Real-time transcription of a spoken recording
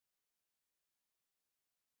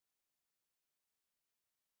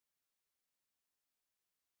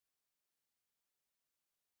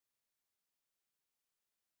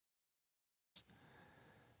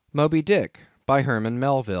Moby Dick by Herman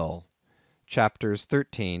Melville. Chapters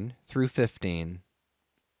 13 through 15.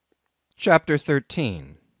 Chapter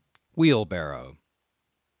 13. Wheelbarrow.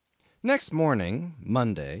 Next morning,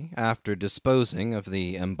 Monday, after disposing of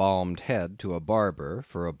the embalmed head to a barber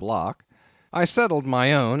for a block, I settled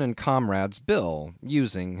my own and comrade's bill,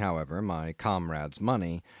 using, however, my comrade's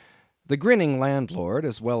money. The grinning landlord,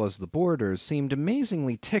 as well as the boarders, seemed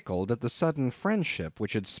amazingly tickled at the sudden friendship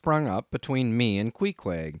which had sprung up between me and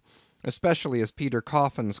Queequeg, especially as Peter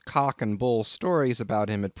Coffin's cock and bull stories about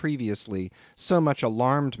him had previously so much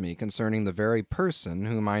alarmed me concerning the very person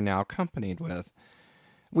whom I now companied with.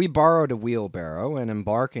 We borrowed a wheelbarrow, and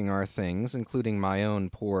embarking our things, including my own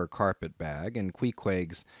poor carpet-bag and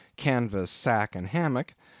Queequeg's canvas sack and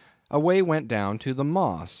hammock, away went down to the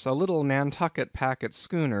Moss, a little Nantucket packet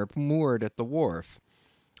schooner moored at the wharf.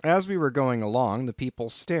 As we were going along, the people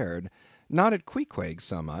stared, not at Queequeg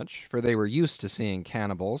so much, for they were used to seeing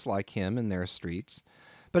cannibals like him in their streets,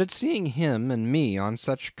 but at seeing him and me on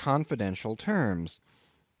such confidential terms.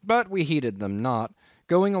 But we heeded them not,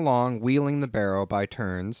 going along wheeling the barrow by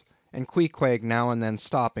turns, and Queequeg now and then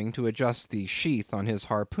stopping to adjust the sheath on his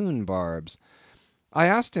harpoon barbs. I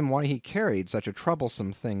asked him why he carried such a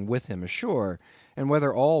troublesome thing with him ashore, and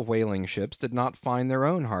whether all whaling ships did not find their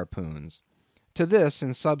own harpoons. To this,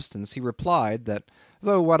 in substance, he replied that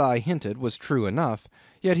though what I hinted was true enough,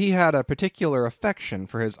 yet he had a particular affection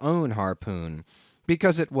for his own harpoon,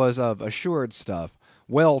 because it was of assured stuff,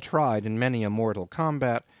 well tried in many a mortal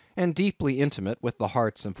combat, and deeply intimate with the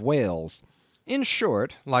hearts of whales. In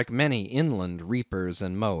short, like many inland reapers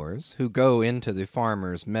and mowers, who go into the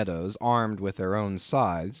farmers' meadows armed with their own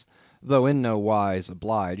scythes, though in no wise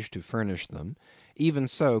obliged to furnish them, even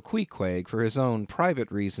so Queequeg, for his own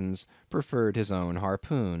private reasons, preferred his own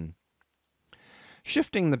harpoon.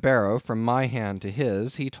 Shifting the barrow from my hand to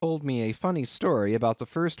his, he told me a funny story about the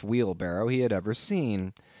first wheelbarrow he had ever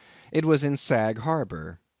seen. It was in Sag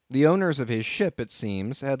Harbor. The owners of his ship, it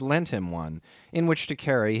seems, had lent him one, in which to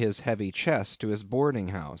carry his heavy chest to his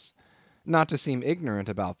boarding-house. Not to seem ignorant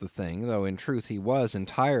about the thing, though in truth he was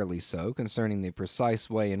entirely so concerning the precise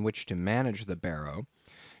way in which to manage the barrow,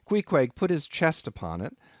 Queequeg put his chest upon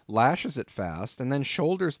it, lashes it fast, and then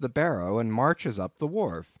shoulders the barrow and marches up the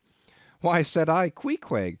wharf. Why, said I,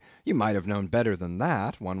 Queequeg, you might have known better than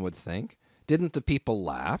that, one would think. Didn't the people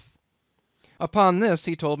laugh? Upon this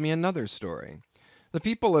he told me another story. The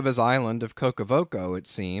people of his island of Cocavoco, it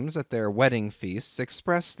seems, at their wedding feasts,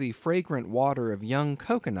 express the fragrant water of young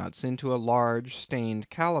cocoanuts into a large stained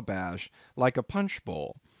calabash, like a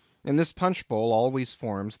punch-bowl, and this punch-bowl always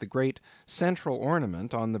forms the great central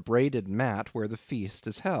ornament on the braided mat where the feast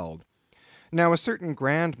is held. Now a certain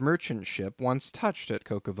grand merchant ship once touched at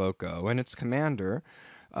Cocavoco, and its commander,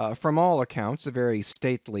 from all accounts a very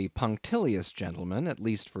stately, punctilious gentleman, at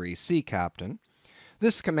least for a sea captain,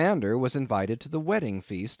 this commander was invited to the wedding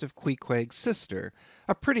feast of Queequeg's sister,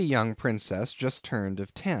 a pretty young princess just turned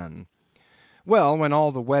of 10. Well, when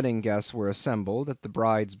all the wedding guests were assembled at the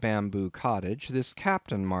bride's bamboo cottage, this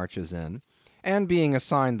captain marches in, and being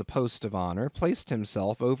assigned the post of honor, placed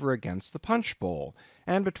himself over against the punch-bowl,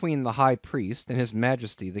 and between the high priest and his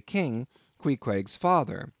majesty the king, Queequeg's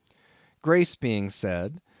father. Grace being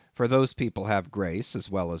said, for those people have grace as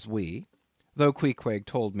well as we, though Queequeg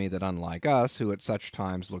told me that unlike us, who at such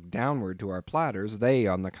times look downward to our platters, they,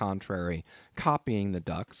 on the contrary, copying the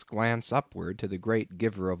ducks, glance upward to the great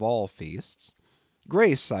giver of all feasts.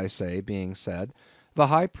 Grace, I say, being said, the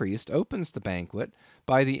high priest opens the banquet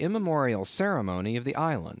by the immemorial ceremony of the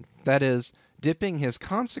island, that is, dipping his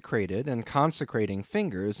consecrated and consecrating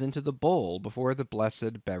fingers into the bowl before the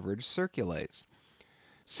blessed beverage circulates.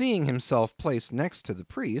 Seeing himself placed next to the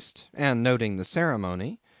priest, and noting the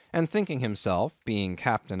ceremony, and thinking himself, being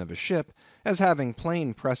captain of a ship, as having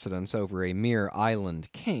plain precedence over a mere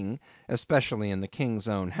island king, especially in the king's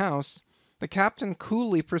own house, the captain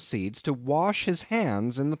coolly proceeds to wash his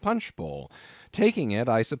hands in the punch-bowl, taking it,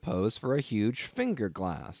 I suppose, for a huge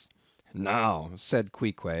finger-glass. "Now," said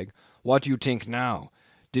Queequeg, "what do you think now?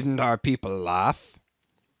 Didn't our people laugh?"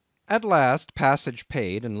 At last, passage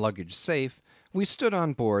paid and luggage safe, we stood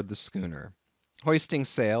on board the schooner. Hoisting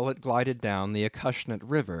sail, it glided down the Acushnet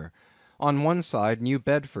River. On one side New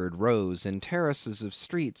Bedford rose in terraces of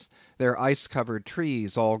streets, their ice-covered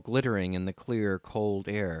trees all glittering in the clear, cold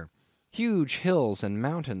air. Huge hills and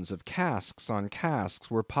mountains of casks on casks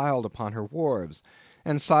were piled upon her wharves,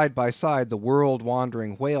 and side by side the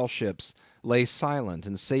world-wandering whale ships lay silent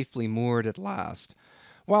and safely moored at last,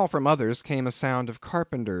 while from others came a sound of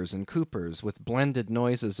carpenters and coopers, with blended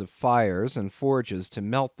noises of fires and forges to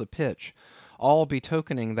melt the pitch, all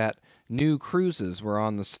betokening that new cruises were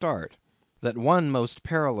on the start. that one most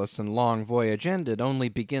perilous and long voyage ended only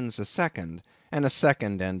begins a second, and a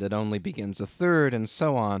second ended only begins a third, and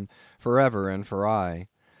so on, forever and for aye.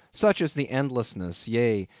 Such is the endlessness,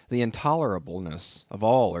 yea, the intolerableness of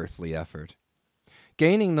all earthly effort.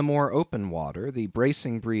 Gaining the more open water, the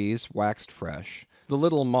bracing breeze waxed fresh. The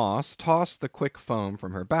little moss tossed the quick foam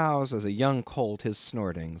from her bows as a young colt his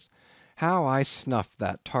snortings. How I snuffed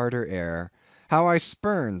that Tartar air! How I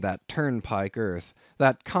spurned that turnpike earth,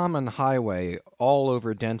 that common highway all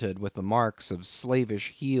overdented with the marks of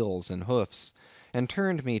slavish heels and hoofs, and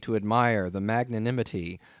turned me to admire the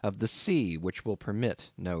magnanimity of the sea which will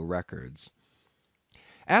permit no records.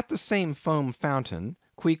 At the same foam fountain,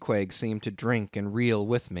 Queequeg seemed to drink and reel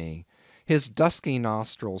with me. His dusky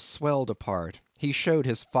nostrils swelled apart, he showed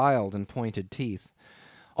his filed and pointed teeth.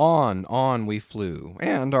 On we flew,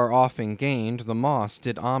 and, our offing gained, the moss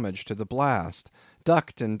did homage to the blast,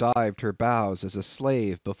 ducked and dived her bows as a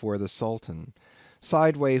slave before the Sultan.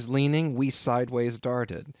 Sideways leaning, we sideways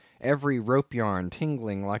darted, every rope yarn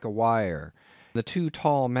tingling like a wire, the two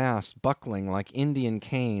tall masts buckling like Indian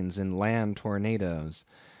canes in land tornadoes.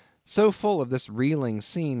 So full of this reeling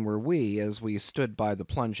scene were we, as we stood by the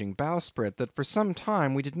plunging bowsprit, that for some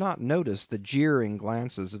time we did not notice the jeering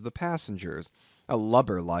glances of the passengers, a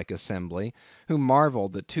lubber-like assembly, who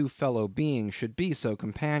marvelled that two fellow beings should be so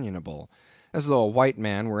companionable, as though a white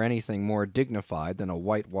man were anything more dignified than a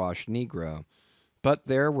whitewashed negro. But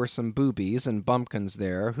there were some boobies and bumpkins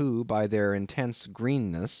there, who, by their intense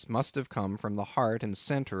greenness, must have come from the heart and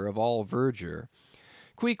centre of all verdure.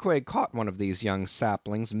 Queequeg caught one of these young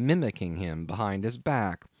saplings mimicking him behind his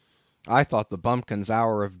back. I thought the bumpkin's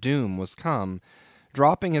hour of doom was come.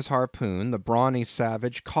 Dropping his harpoon, the brawny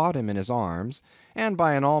savage caught him in his arms, and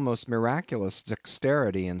by an almost miraculous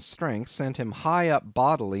dexterity and strength sent him high up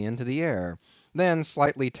bodily into the air. Then,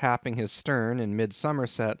 slightly tapping his stern in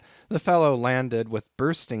mid-somerset, the fellow landed with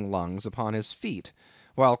bursting lungs upon his feet,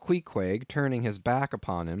 while Queequeg, turning his back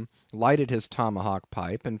upon him, lighted his tomahawk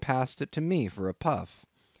pipe and passed it to me for a puff.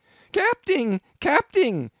 "Capting!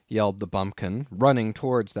 Capting!" yelled the bumpkin, running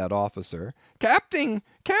towards that officer. "Capting!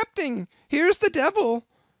 Capting! Here's the devil!"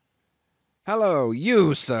 "Hallo,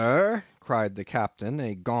 you, sir!" cried the captain,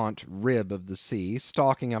 a gaunt rib of the sea,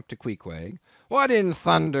 stalking up to Queequeg. "What in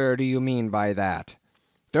thunder do you mean by that?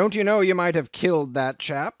 Don't you know you might have killed that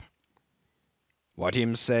chap?" "What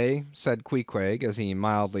him say?" said Queequeg, as he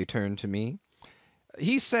mildly turned to me.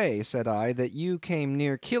 "He say," said I, "that you came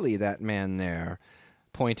near killee that man there,"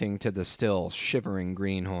 pointing to the still shivering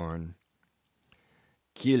greenhorn.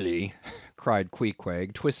 "Killee!" cried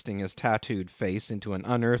Queequeg, twisting his tattooed face into an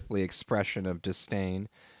unearthly expression of disdain.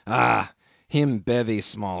 "Ah, him bevy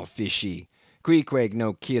small fishy. Queequeg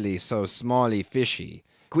no killee so smallee fishy.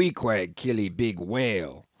 Queequeg killee big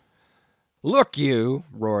whale." "Look you,"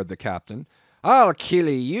 roared the captain, "I'll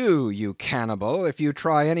killee you, you cannibal, if you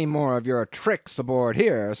try any more of your tricks aboard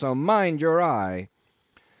here, so mind your eye."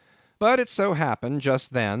 But it so happened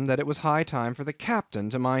just then that it was high time for the captain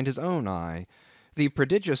to mind his own eye. The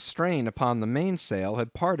prodigious strain upon the mainsail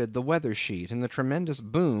had parted the weather sheet, and the tremendous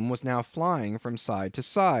boom was now flying from side to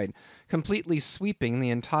side, completely sweeping the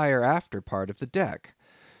entire after part of the deck.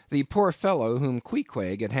 The poor fellow whom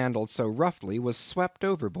Queequeg had handled so roughly was swept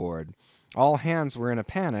overboard. All hands were in a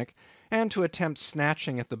panic, and to attempt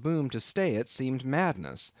snatching at the boom to stay it seemed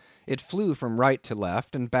madness. It flew from right to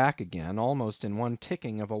left and back again, almost in one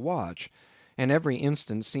ticking of a watch, and every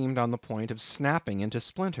instant seemed on the point of snapping into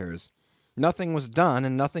splinters. Nothing was done,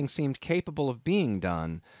 and nothing seemed capable of being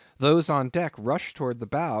done. Those on deck rushed toward the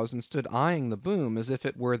bows and stood eyeing the boom as if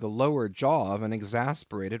it were the lower jaw of an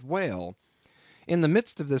exasperated whale. In the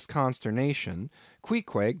midst of this consternation,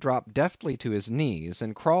 Queequeg dropped deftly to his knees,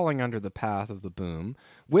 and crawling under the path of the boom,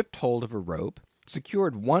 whipped hold of a rope,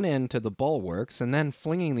 secured one end to the bulwarks, and then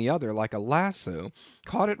flinging the other like a lasso,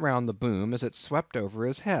 caught it round the boom as it swept over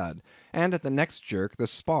his head, and at the next jerk the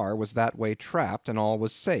spar was that way trapped, and all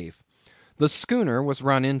was safe. The schooner was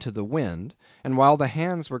run into the wind, and while the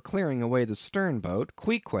hands were clearing away the stern boat,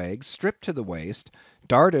 Queequeg, stripped to the waist,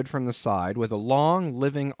 darted from the side with a long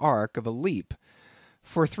living arc of a leap.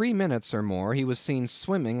 For 3 minutes or more he was seen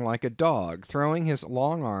swimming like a dog, throwing his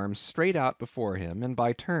long arms straight out before him, and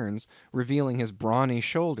by turns revealing his brawny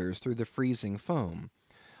shoulders through the freezing foam.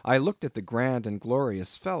 I looked at the grand and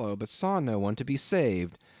glorious fellow, but saw no one to be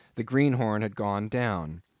saved. The greenhorn had gone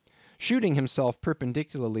down. Shooting himself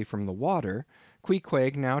perpendicularly from the water,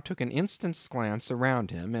 Queequeg now took an instant's glance around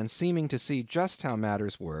him, and seeming to see just how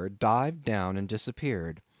matters were, dived down and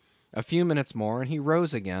disappeared. A few minutes more and he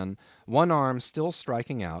rose again, one arm still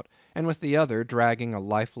striking out, and with the other dragging a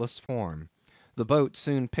lifeless form. The boat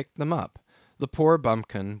soon picked them up. The poor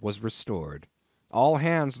bumpkin was restored. All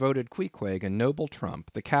hands voted Queequeg a noble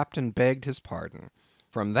trump. The captain begged his pardon.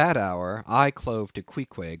 From that hour I clove to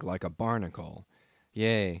Queequeg like a barnacle.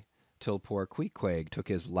 Yea, till poor Queequeg took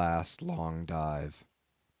his last long dive.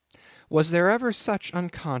 Was there ever such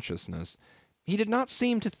unconsciousness? He did not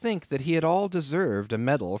seem to think that he at all deserved a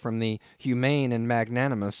medal from the humane and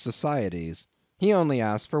magnanimous societies. He only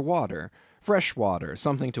asked for water, fresh water,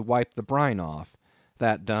 something to wipe the brine off.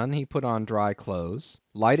 That done, he put on dry clothes,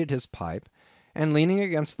 lighted his pipe, and leaning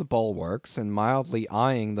against the bulwarks and mildly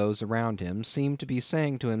eyeing those around him, seemed to be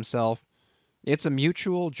saying to himself, "It's a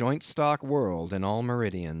mutual joint stock world in all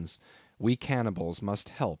meridians. We cannibals must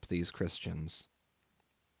help these Christians."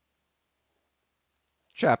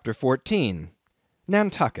 Chapter 14.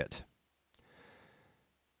 Nantucket.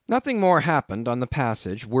 Nothing more happened on the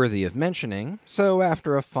passage worthy of mentioning, so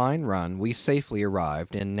after a fine run we safely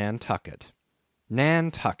arrived in Nantucket.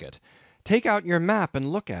 Nantucket! Take out your map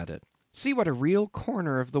and look at it. See what a real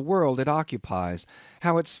corner of the world it occupies,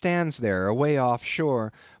 how it stands there away off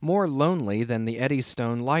shore, more lonely than the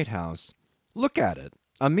Eddystone lighthouse. Look at it,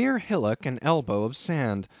 a mere hillock and elbow of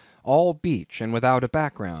sand, all beach and without a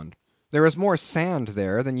background. There is more sand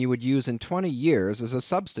there than you would use in 20 years as a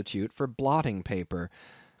substitute for blotting paper.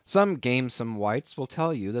 Some gamesome whites will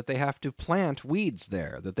tell you that they have to plant weeds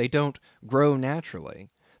there, that they don't grow naturally,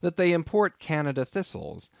 that they import Canada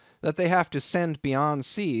thistles, that they have to send beyond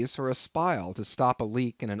seas for a spile to stop a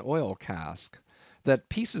leak in an oil cask, that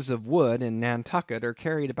pieces of wood in Nantucket are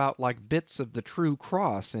carried about like bits of the true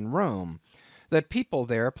cross in Rome, that people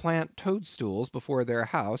there plant toadstools before their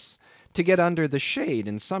house to get under the shade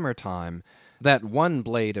in summer time, that one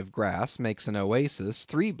blade of grass makes an oasis,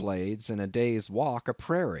 3 blades in a day's walk a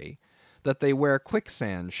prairie, that they wear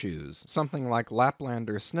quicksand shoes, something like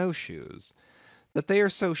Laplander snowshoes, that they are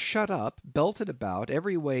so shut up, belted about,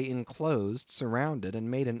 every way enclosed, surrounded,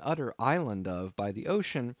 and made an utter island of by the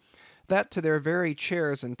ocean, that to their very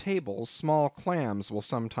chairs and tables small clams will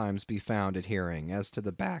sometimes be found adhering, as to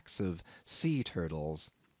the backs of sea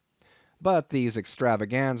turtles. But these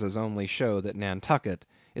extravaganzas only show that Nantucket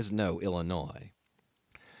is no Illinois.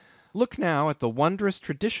 Look now at the wondrous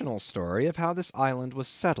traditional story of how this island was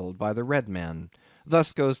settled by the red men.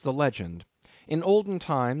 Thus goes the legend. In olden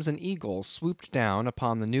times an eagle swooped down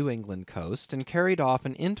upon the New England coast and carried off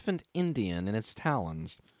an infant Indian in its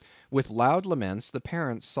talons. With loud laments the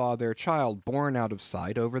parents saw their child borne out of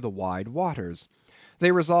sight over the wide waters.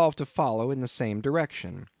 They resolved to follow in the same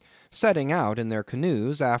direction. Setting out in their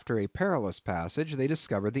canoes after a perilous passage, they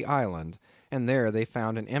discovered the island, and there they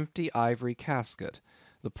found an empty ivory casket,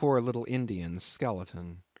 the poor little Indian's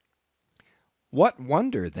skeleton. What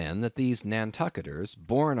wonder, then, that these Nantucketers,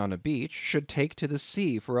 born on a beach, should take to the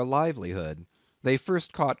sea for a livelihood. They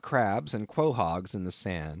first caught crabs and quahogs in the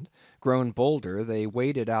sand. Grown bolder, they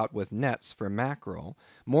waded out with nets for mackerel.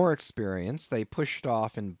 More experienced, they pushed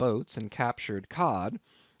off in boats and captured cod,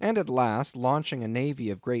 and at last, launching a navy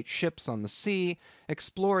of great ships on the sea,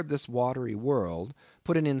 explored this watery world,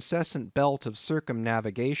 put an incessant belt of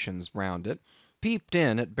circumnavigations round it, peeped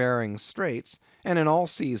in at Behring's Straits, and in all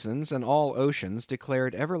seasons and all oceans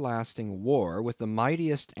declared everlasting war with the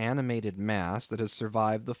mightiest animated mass that has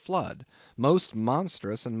survived the flood, most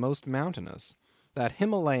monstrous and most mountainous. That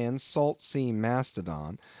Himalayan salt sea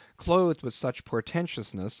mastodon, clothed with such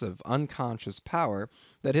portentousness of unconscious power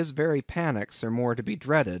that his very panics are more to be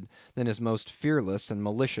dreaded than his most fearless and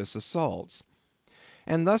malicious assaults.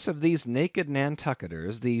 And thus of these naked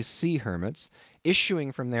Nantucketers, these sea hermits,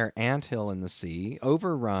 issuing from their ant-hill in the sea,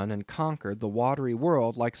 overrun and conquered the watery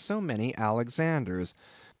world like so many Alexanders,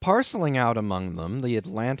 parcelling out among them the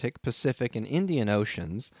Atlantic, Pacific, and Indian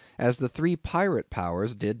Oceans, as the 3 pirate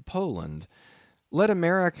powers did Poland. Let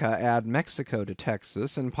America add Mexico to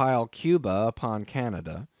Texas, and pile Cuba upon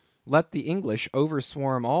Canada. Let the English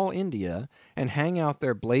overswarm all India, and hang out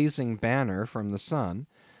their blazing banner from the sun.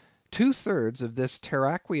 2/3 of this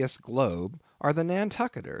terraqueous globe are the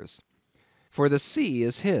Nantucketers. For the sea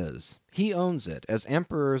is his. He owns it, as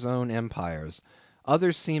emperors own empires,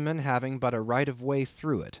 other seamen having but a right of way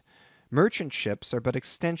through it. Merchant ships are but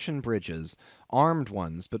extension bridges, armed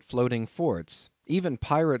ones but floating forts. Even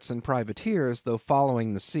pirates and privateers, though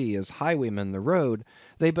following the sea as highwaymen the road,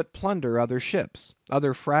 they but plunder other ships,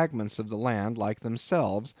 other fragments of the land like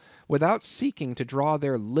themselves, without seeking to draw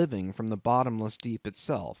their living from the bottomless deep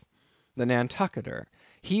itself. The Nantucketer,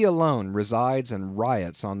 he alone resides and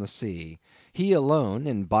riots on the sea. He alone,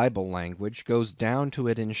 in Bible language, goes down to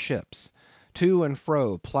it in ships, to and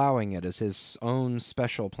fro plowing it as his own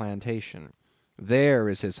special plantation. There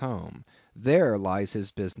is his home. There lies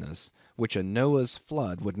his business, which a Noah's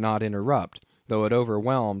flood would not interrupt, though it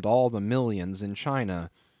overwhelmed all the millions in China.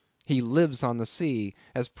 He lives on the sea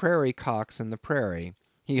as prairie cocks in the prairie.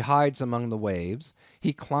 He hides among the waves.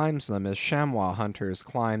 He climbs them as chamois hunters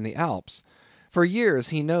climb the Alps. For years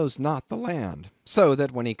he knows not the land, so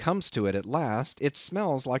that when he comes to it at last, it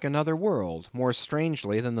smells like another world, more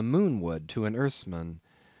strangely than the moon would to an Earthsman.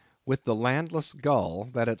 With the landless gull,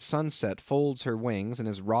 that at sunset folds her wings and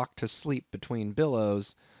is rocked to sleep between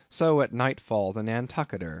billows, so at nightfall the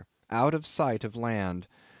Nantucketer, out of sight of land,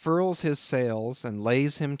 furls his sails and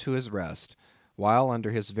lays him to his rest, while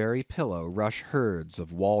under his very pillow rush herds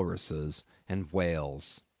of walruses and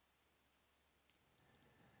whales.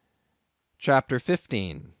 Chapter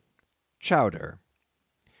 15. Chowder.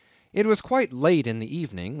 It was quite late in the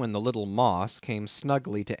evening when the little Moss came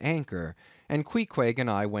snugly to anchor, and Queequeg and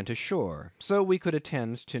I went ashore, so we could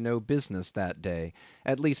attend to no business that day,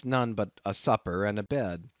 at least none but a supper and a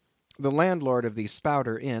bed. The landlord of the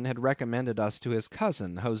Spouter Inn had recommended us to his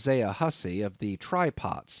cousin, Hosea Hussey of the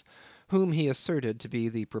Trypots, whom he asserted to be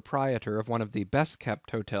the proprietor of one of the best-kept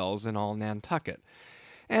hotels in all Nantucket,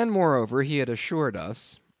 and moreover he had assured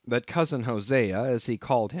us that cousin Hosea, as he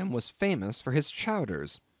called him, was famous for his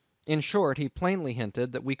chowders. In short, he plainly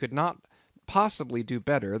hinted that we could not possibly do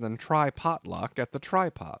better than try potluck at the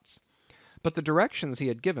Trypots. But the directions he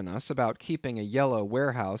had given us about keeping a yellow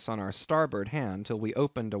warehouse on our starboard hand till we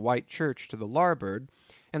opened a white church to the larboard,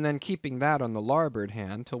 and then keeping that on the larboard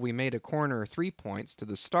hand till we made a corner 3 points to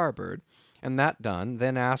the starboard, and that done,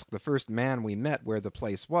 then ask the first man we met where the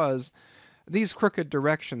place was, these crooked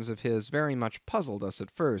directions of his very much puzzled us at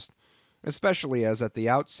first, especially as at the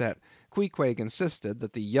outset Queequeg insisted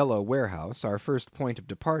that the yellow warehouse, our first point of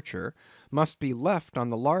departure, must be left on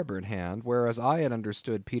the larboard hand, whereas I had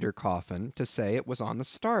understood Peter Coffin to say it was on the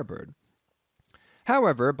starboard.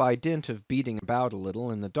 However, by dint of beating about a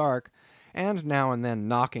little in the dark, and now and then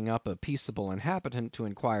knocking up a peaceable inhabitant to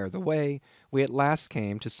inquire the way, we at last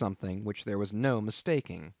came to something which there was no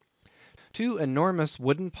mistaking. 2 enormous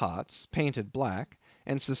wooden pots, painted black,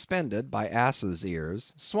 and suspended by asses'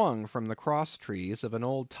 ears, swung from the cross-trees of an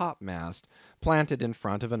old topmast, planted in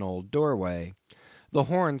front of an old doorway. The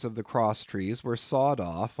horns of the cross-trees were sawed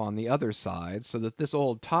off on the other side, so that this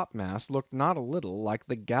old topmast looked not a little like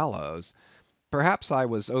the gallows. Perhaps I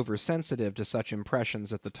was over-sensitive to such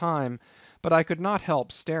impressions at the time, but I could not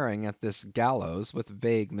help staring at this gallows with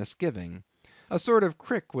vague misgiving. A sort of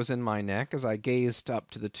crick was in my neck as I gazed up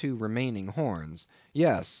to the 2 remaining horns.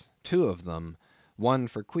 Yes, 2 of them, one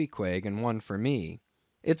for Queequeg and one for me.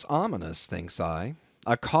 It's ominous, thinks I.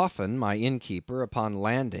 A coffin, my innkeeper, upon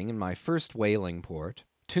landing in my first whaling port,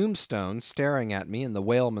 tombstones staring at me in the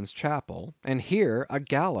whaleman's chapel, and here a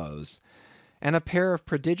gallows, and a pair of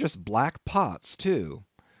prodigious black pots too.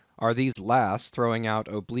 Are these last throwing out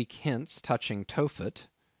oblique hints touching Tophet?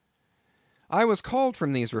 I was called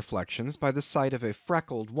from these reflections by the sight of a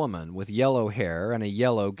freckled woman with yellow hair and a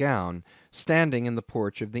yellow gown, standing in the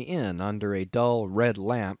porch of the inn under a dull red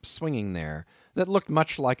lamp swinging there, that looked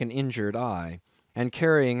much like an injured eye, and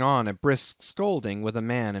carrying on a brisk scolding with a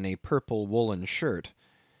man in a purple woolen shirt.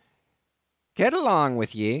 "Get along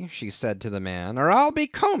with ye," she said to the man, "or I'll be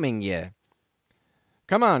combing ye."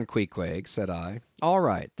 "Come on, Queequeg," said I. "All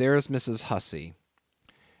right, there's Mrs. Hussey."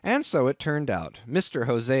 And so it turned out, Mr.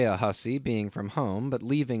 Hosea Hussey being from home, but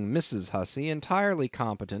leaving Mrs. Hussey entirely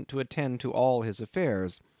competent to attend to all his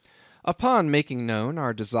affairs. Upon making known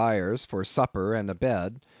our desires for supper and a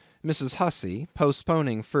bed, Mrs. Hussey,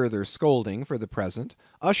 postponing further scolding for the present,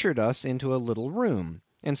 ushered us into a little room,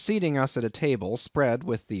 and seating us at a table spread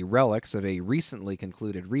with the relics of a recently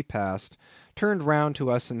concluded repast, turned round to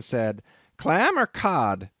us and said, "Clam or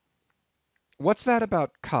cod?" "What's that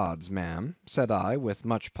about cods, ma'am?" said I, with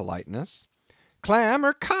much politeness. "Clam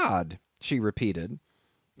or cod?" she repeated.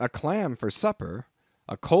 "A clam for supper?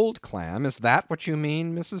 A cold clam? Is that what you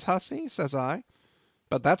mean, Mrs. Hussey?" says I.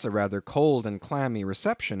 "But that's a rather cold and clammy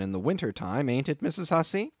reception in the winter time, ain't it, Mrs.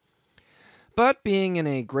 Hussey?" But being in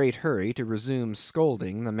a great hurry to resume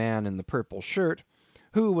scolding the man in the purple shirt,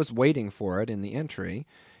 who was waiting for it in the entry,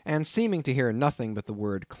 and seeming to hear nothing but the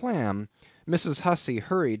word clam, Mrs. Hussey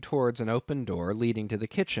hurried towards an open door leading to the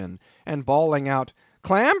kitchen, and bawling out,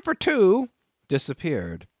 "Clam for 2,"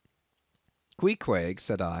 disappeared. "Queequeg,"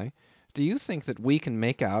 said I, "do you think that we can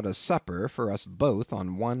make out a supper for us both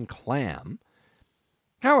on one clam?"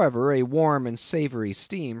 However, a warm and savory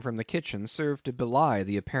steam from the kitchen served to belie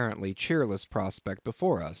the apparently cheerless prospect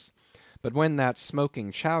before us. But when that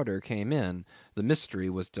smoking chowder came in, the mystery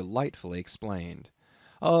was delightfully explained.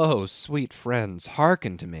 Oh, sweet friends,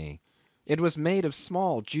 hearken to me. It was made of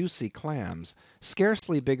small, juicy clams,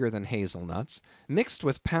 scarcely bigger than hazelnuts, mixed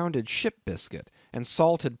with pounded ship biscuit and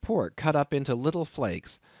salted pork cut up into little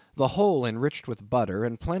flakes, the whole enriched with butter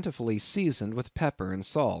and plentifully seasoned with pepper and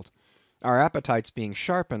salt. Our appetites being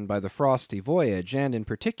sharpened by the frosty voyage, and in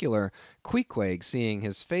particular Queequeg seeing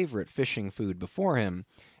his favourite fishing food before him,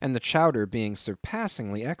 and the chowder being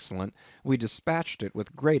surpassingly excellent, we dispatched it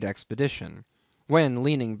with great expedition. When,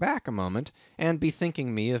 leaning back a moment, and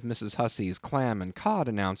bethinking me of Mrs. Hussey's clam and cod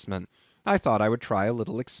announcement, I thought I would try a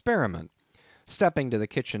little experiment. Stepping to the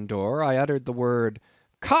kitchen door, I uttered the word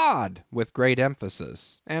 "cod" with great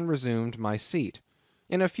emphasis, and resumed my seat.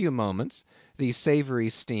 In a few moments the savoury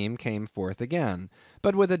steam came forth again,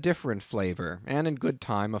 but with a different flavour, and in good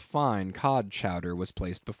time a fine cod chowder was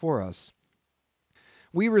placed before us.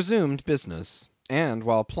 We resumed business, and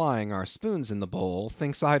while plying our spoons in the bowl,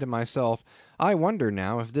 thinks I to myself, I wonder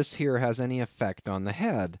now if this here has any effect on the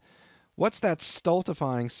head. What's that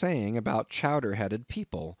stultifying saying about chowder-headed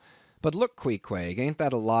people? But look, Queequeg, ain't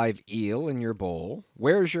that a live eel in your bowl?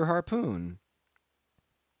 Where's your harpoon?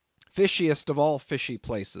 Fishiest of all fishy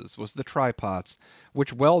places was the trypots,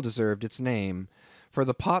 which well deserved its name, for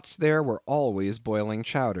the pots there were always boiling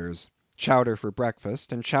chowders. Chowder for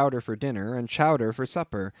breakfast, and chowder for dinner, and chowder for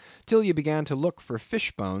supper, till you began to look for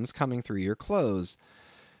fish bones coming through your clothes.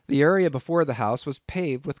 The area before the house was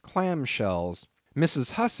paved with clam shells.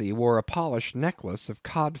 Mrs. Hussey wore a polished necklace of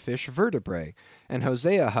codfish vertebrae, and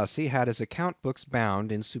Hosea Hussey had his account books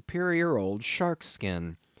bound in superior old shark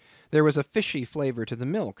skin. There was a fishy flavour to the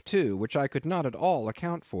milk, too, which I could not at all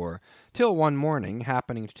account for, till one morning,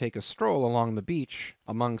 happening to take a stroll along the beach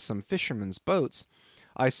among some fishermen's boats,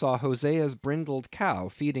 I saw Hosea's brindled cow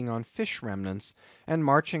feeding on fish remnants, and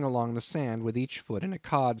marching along the sand with each foot in a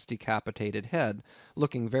cod's decapitated head,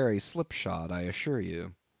 looking very slipshod, I assure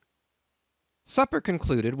you. Supper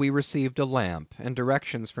concluded, we received a lamp, and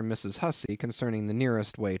directions from Mrs. Hussey concerning the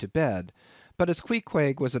nearest way to bed. But as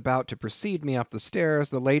Queequeg was about to precede me up the stairs,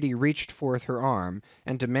 the lady reached forth her arm,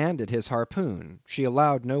 and demanded his harpoon. She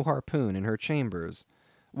allowed no harpoon in her chambers.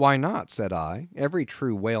 Why not? Said I. Every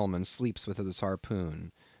true whaleman sleeps with his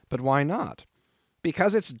harpoon. But why not?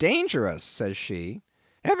 Because it's dangerous, says she.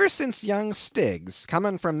 Ever since young Stiggs,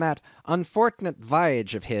 coming from that unfortunate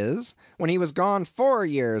v'yage of his, when he was gone 4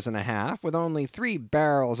 years and a half, with only 3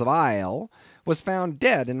 barrels of ile, was found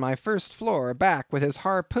dead in my first floor back with his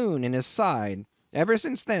harpoon in his side. Ever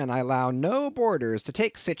since then I allow no boarders to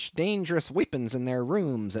take sich dangerous weepons in their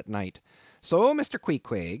rooms at night. So, Mr.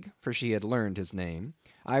 Queequeg, for she had learned his name,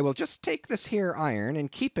 I will just take this here iron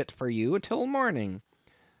and keep it for you till morning.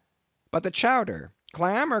 But the chowder,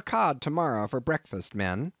 clam or cod tomorrow for breakfast,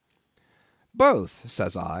 men? Both,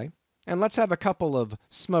 says I, and let's have a couple of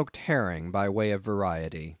smoked herring by way of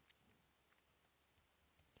variety.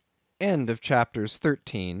 End of chapters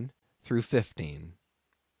 13 through 15.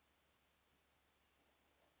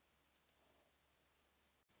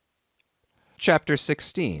 Chapter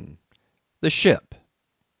 16. The Ship.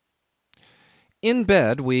 In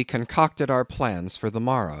bed we concocted our plans for the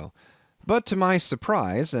morrow, but to my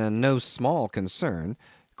surprise, and no small concern,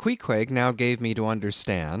 Queequeg now gave me to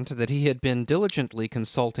understand that he had been diligently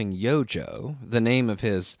consulting Yojo, the name of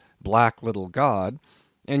his black little god,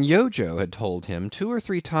 and Yojo had told him 2 or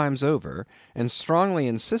 3 times over, and strongly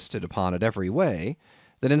insisted upon it every way,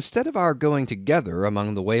 that instead of our going together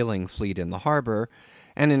among the whaling fleet in the harbour,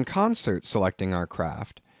 and in concert selecting our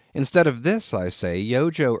craft, instead of this, I say,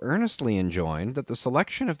 Yojo earnestly enjoined that the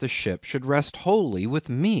selection of the ship should rest wholly with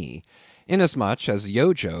me, inasmuch as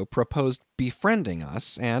Yojo proposed befriending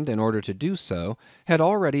us, and, in order to do so, had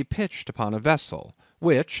already pitched upon a vessel,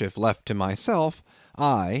 which, if left to myself,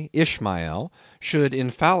 I, Ishmael, should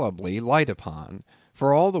infallibly light upon,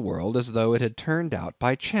 for all the world as though it had turned out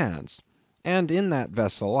by chance, and in that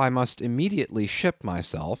vessel I must immediately ship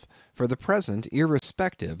myself, for the present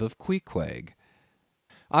irrespective of Queequeg.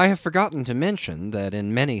 I have forgotten to mention that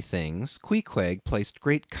in many things Queequeg placed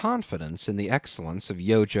great confidence in the excellence of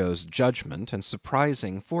Yojo's judgment and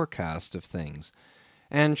surprising forecast of things,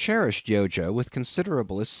 and cherished Yojo with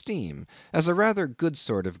considerable esteem, as a rather good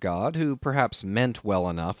sort of god, who perhaps meant well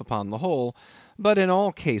enough upon the whole, but in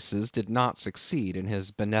all cases did not succeed in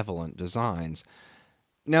his benevolent designs.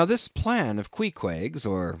 Now this plan of Queequeg's,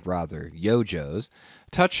 or rather Yojo's,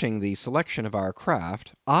 touching the selection of our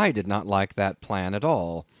craft, I did not like that plan at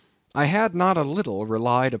all. I had not a little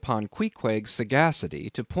relied upon Queequeg's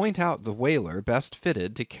sagacity to point out the whaler best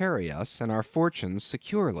fitted to carry us and our fortunes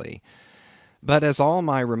securely. But as all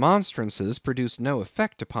my remonstrances produced no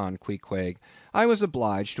effect upon Queequeg, I was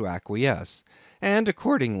obliged to acquiesce, and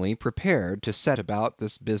accordingly prepared to set about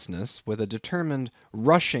this business with a determined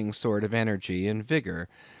rushing sort of energy and vigour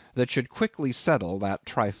that should quickly settle that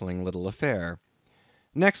trifling little affair.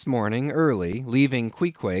 Next morning early, leaving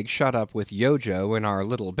Queequeg shut up with Yojo in our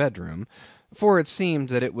little bedroom, for it seemed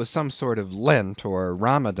that it was some sort of Lent or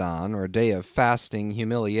Ramadan or day of fasting,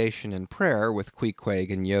 humiliation, and prayer with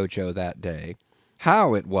Queequeg and Yojo that day.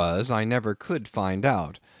 How it was I never could find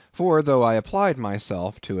out, for though I applied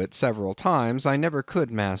myself to it several times, I never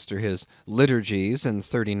could master his liturgies and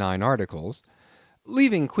 39 articles.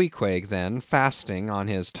 Leaving Queequeg, then, fasting on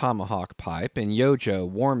his tomahawk pipe, and Yojo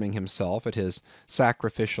warming himself at his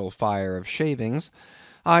sacrificial fire of shavings,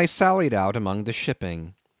 I sallied out among the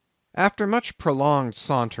shipping. After much prolonged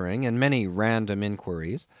sauntering and many random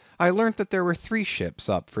inquiries, I learnt that there were 3 ships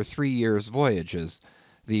up for 3 years' voyages,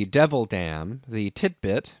 the Devil Dam, the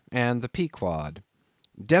Titbit, and the Pequod.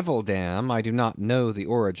 Devil Dam I do not know the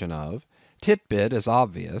origin of, Titbit is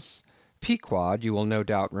obvious, Pequod, you will no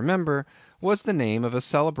doubt remember, was the name of a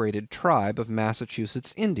celebrated tribe of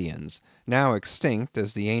Massachusetts Indians, now extinct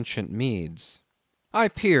as the ancient Medes. I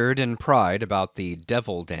peered in pride about the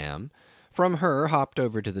Devil Dam, from her hopped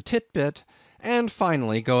over to the Titbit, and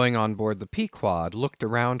finally going on board the Pequod, looked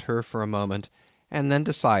around her for a moment, and then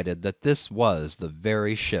decided that this was the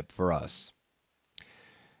very ship for us.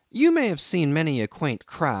 You may have seen many a quaint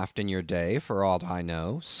craft in your day, for aught I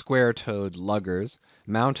know, square-toed luggers,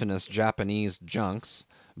 mountainous Japanese junks,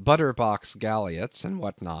 butterbox galliots, and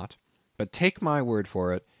what not, but take my word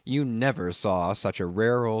for it, you never saw such a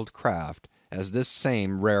rare old craft as this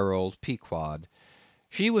same rare old Pequod.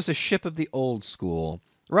 She was a ship of the old school,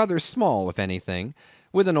 rather small if anything,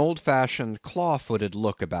 with an old-fashioned claw-footed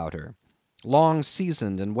look about her. Long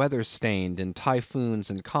seasoned and weather-stained in typhoons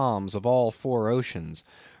and calms of all 4 oceans,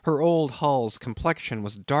 her old hull's complexion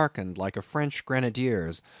was darkened like a French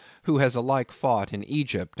grenadier's, who has alike fought in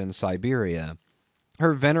Egypt and Siberia.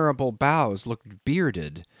 Her venerable bows looked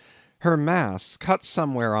bearded. Her masts, cut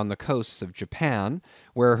somewhere on the coasts of Japan,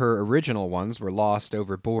 where her original ones were lost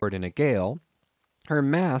overboard in a gale, her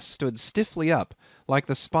masts stood stiffly up like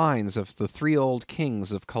the spines of the 3 old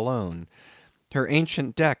kings of Cologne. Her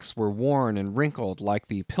ancient decks were worn and wrinkled like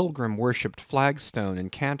the pilgrim-worshipped flagstone in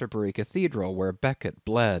Canterbury Cathedral where Becket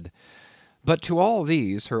bled. But to all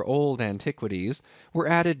these her old antiquities were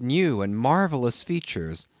added new and marvellous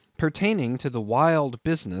features, pertaining to the wild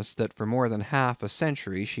business that for more than half a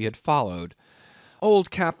century she had followed.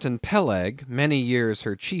 Old Captain Peleg, many years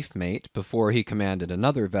her chief mate before he commanded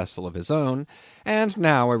another vessel of his own, and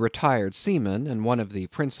now a retired seaman and one of the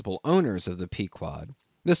principal owners of the Pequod,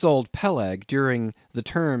 this old Peleg, during the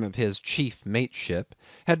term of his chief mateship,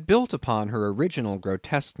 had built upon her original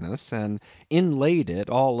grotesqueness and inlaid it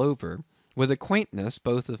all over, with a quaintness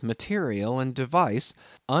both of material and device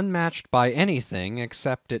unmatched by anything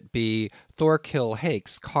except it be Thorkill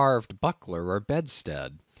Hake's carved buckler or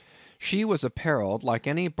bedstead. She was apparelled like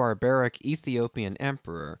any barbaric Ethiopian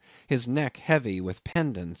emperor, his neck heavy with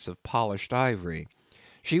pendants of polished ivory.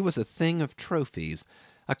 She was a thing of trophies,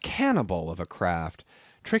 a cannibal of a craft,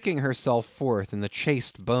 tricking herself forth in the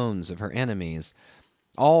chased bones of her enemies.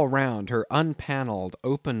 All round her unpanelled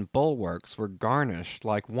open bulwarks were garnished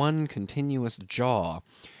like one continuous jaw,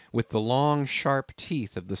 with the long sharp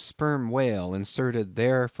teeth of the sperm whale inserted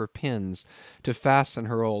there for pins to fasten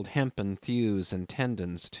her old hempen thews and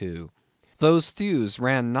tendons to. Those thews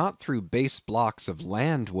ran not through base blocks of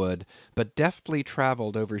land wood, but deftly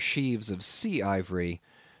travelled over sheaves of sea ivory.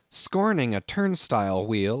 Scorning a turnstile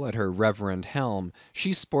wheel at her reverend helm,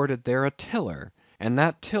 she sported there a tiller, and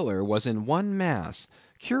that tiller was in one mass,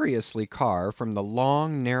 curiously carved from the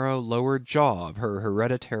long, narrow lower jaw of her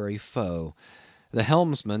hereditary foe. The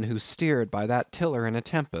helmsman who steered by that tiller in a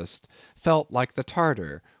tempest, felt like the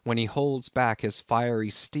Tartar when he holds back his fiery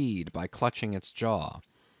steed by clutching its jaw.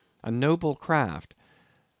 A noble craft,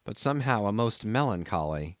 but somehow a most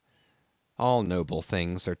melancholy. All noble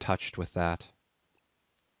things are touched with that.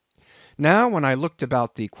 Now, when I looked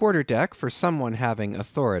about the quarter-deck for someone having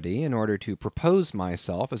authority in order to propose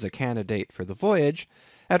myself as a candidate for the voyage,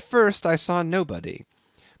 at first I saw nobody,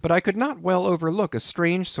 but I could not well overlook a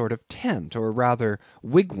strange sort of tent, or rather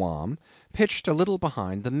wigwam, pitched a little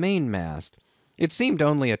behind the mainmast. It seemed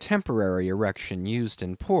only a temporary erection used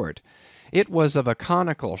in port. It was of a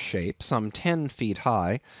conical shape, some 10 feet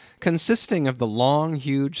high, consisting of the long,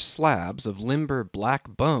 huge slabs of limber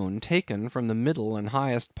black bone taken from the middle and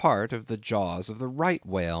highest part of the jaws of the right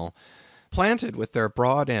whale. Planted with their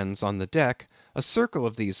broad ends on the deck, a circle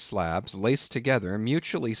of these slabs, laced together,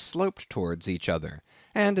 mutually sloped towards each other,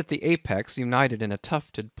 and at the apex united in a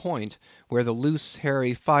tufted point, where the loose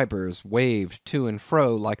hairy fibres waved to and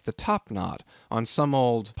fro like the topknot on some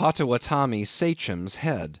old Potawatomi sachem's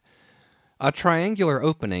head. A triangular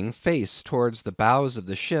opening faced towards the bows of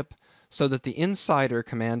the ship, so that the insider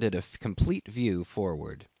commanded a complete view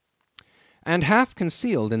forward. And half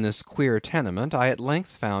concealed in this queer tenement, I at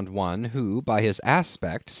length found one who, by his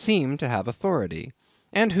aspect, seemed to have authority,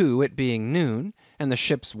 and who, it being noon, and the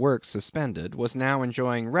ship's work suspended, was now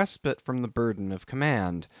enjoying respite from the burden of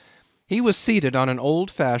command. He was seated on an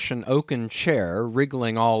old-fashioned oaken chair,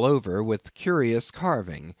 wriggling all over with curious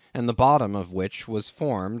carving, and the bottom of which was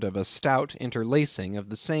formed of a stout interlacing of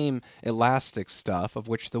the same elastic stuff of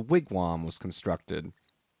which the wigwam was constructed.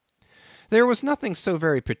 There was nothing so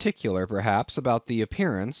very particular, perhaps, about the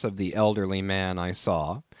appearance of the elderly man I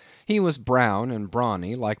saw. He was brown and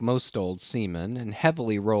brawny, like most old seamen, and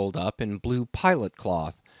heavily rolled up in blue pilot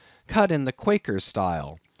cloth, cut in the Quaker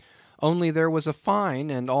style, only there was a fine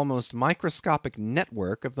and almost microscopic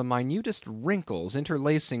network of the minutest wrinkles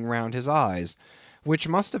interlacing round his eyes, which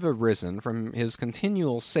must have arisen from his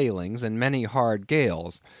continual sailings in many hard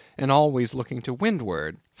gales, and always looking to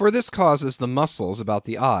windward, for this causes the muscles about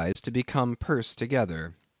the eyes to become pursed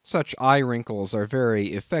together. Such eye wrinkles are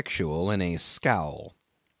very effectual in a scowl.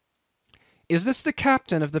 "Is this the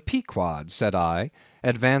captain of the Pequod?" said I,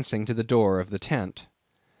 advancing to the door of the tent.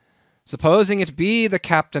 "Supposing it be the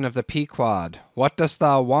captain of the Pequod, what dost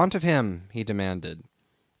thou want of him?" he demanded.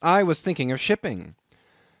 "I was thinking of shipping."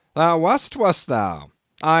 "Thou wast thou?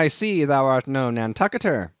 I see thou art no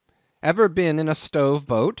Nantucketer. Ever been in a stove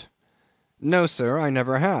boat?" "No, sir, I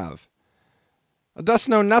never have." "Dost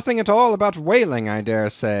know nothing at all about whaling, I dare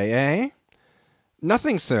say, eh?"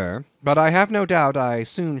 "Nothing, sir, but I have no doubt I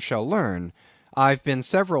soon shall learn. I've been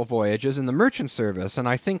several voyages in the merchant service, and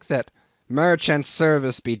I think that—" "Merchant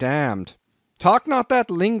service be damned. Talk not that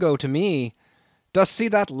lingo to me. Dost see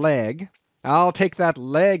that leg? I'll take that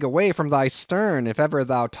leg away from thy stern if ever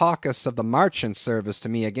thou talkest of the marchant service to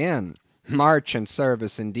me again. Marchant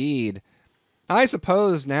service indeed. I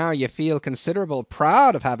suppose now ye feel considerable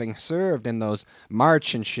proud of having served in those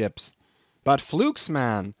marchant ships. But flukes,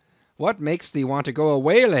 man, what makes thee want to go a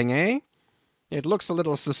whaling, eh? It looks a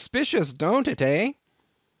little suspicious, don't it, eh?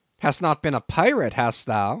 Hast not been a pirate, hast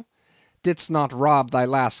thou? Didst not rob thy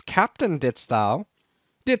last captain, didst thou?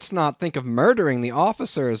 Didst not think of murdering the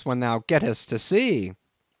officers when thou gettest to sea?"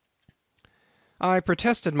 I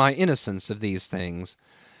protested my innocence of these things.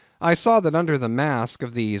 I saw that under the mask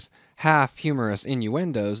of these half-humorous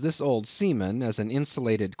innuendos, this old seaman, as an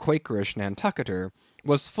insulated Quakerish Nantucketer,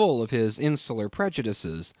 was full of his insular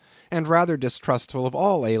prejudices, and rather distrustful of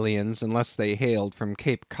all aliens unless they hailed from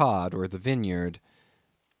Cape Cod or the Vineyard.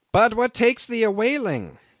 "But what takes thee a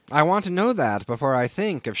whaling? I want to know that before I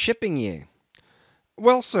think of shipping ye."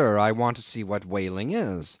 "Well, sir, I want to see what whaling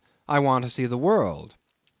is. I want to see the world."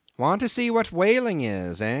 "Want to see what whaling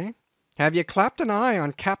is, eh? Have ye clapped an eye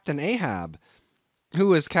on Captain Ahab?"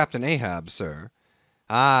 "Who is Captain Ahab, sir?"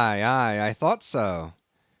 "Aye, aye, I thought so.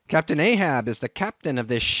 Captain Ahab is the captain of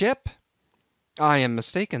this ship?" "I am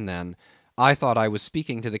mistaken, then. I thought I was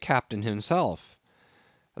speaking to the captain himself."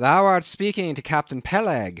 "Thou art speaking to Captain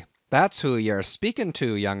Peleg. That's who ye are speaking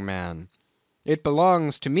to, young man. It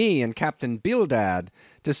belongs to me and Captain Bildad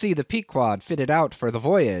to see the Pequod fitted out for the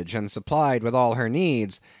voyage, and supplied with all her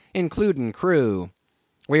needs, including crew.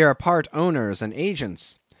 We are part owners and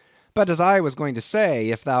agents. But as I was going to say,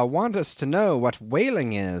 if thou wantest to know what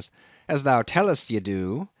whaling is, as thou tellest ye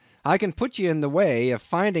do, I can put ye in the way of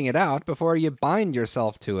finding it out before ye bind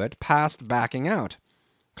yourself to it past backing out.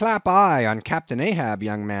 Clap eye on Captain Ahab,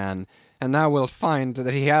 young man, and thou wilt find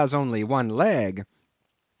that he has only one leg."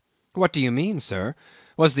 "What do you mean, sir?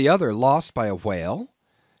 Was the other lost by a whale?"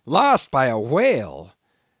 "Lost by a whale?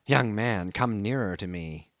 Young man, come nearer to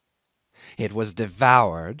me. It was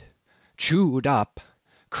devoured, chewed up,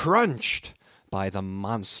 crunched by the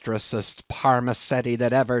monstrousest parmacetti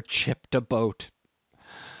that ever chipped a boat.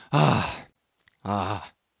 Ah,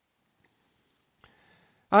 ah."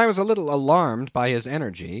 I was a little alarmed by his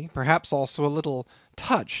energy, perhaps also a little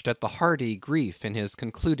touched at the hearty grief in his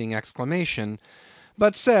concluding exclamation,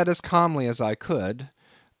 but said as calmly as I could,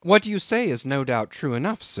 "What you say is no doubt true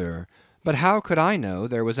enough, sir, but how could I know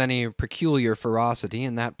there was any peculiar ferocity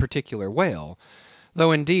in that particular whale,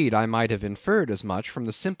 though indeed I might have inferred as much from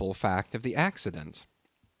the simple fact of the accident."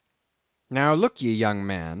 "Now look ye, young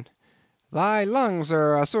man, thy lungs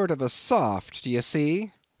are a sort of a soft, d'ye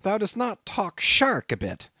see? Thou dost not talk shark a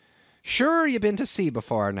bit. Sure ye been to sea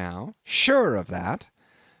before now? Sure of that?"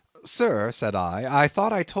 "Sir," said I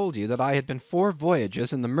thought I told you that I had been 4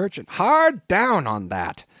 voyages in the merchant—" "Hard down on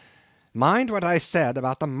that! Mind what I said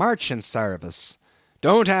about the marching service.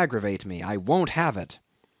 Don't aggravate me. I won't have it.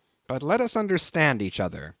 But let us understand each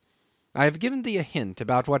other. I have given thee a hint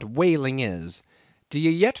about what whaling is. Do you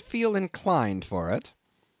yet feel inclined for it?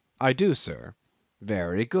 I do, sir.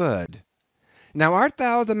 Very good. Now art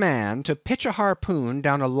thou the man to pitch a harpoon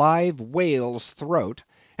down a live whale's throat,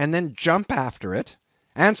 and then jump after it?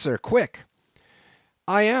 Answer, quick.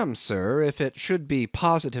 I am, sir, if it should be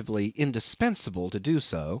positively indispensable to do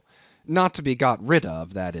so, not to be got rid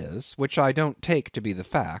of, that is, which I don't take to be the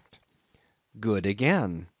fact. Good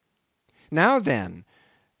again. Now then,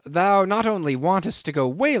 thou not only wantest to go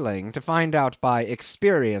whaling to find out by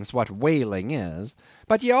experience what whaling is,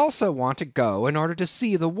 but ye also want to go in order to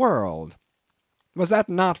see the world. Was that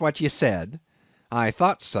not what ye said? I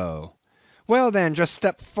thought so. Well then, just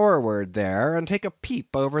step forward there, and take a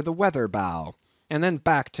peep over the weather bow, and then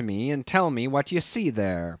back to me, and tell me what ye see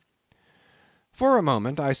there. For a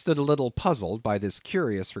moment I stood a little puzzled by this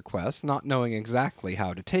curious request, not knowing exactly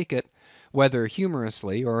how to take it, whether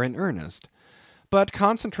humorously or in earnest. But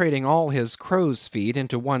concentrating all his crow's feet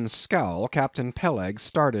into one scowl, Captain Peleg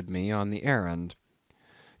started me on the errand.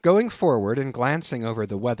 Going forward and glancing over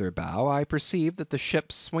the weather bow, I perceived that the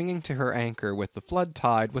ship swinging to her anchor with the flood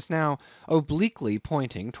tide was now obliquely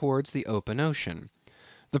pointing towards the open ocean.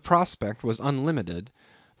 The prospect was unlimited,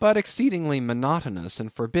 but exceedingly monotonous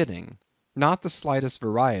and forbidding, not the slightest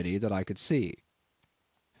variety that I could see.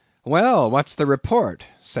 Well, what's the report?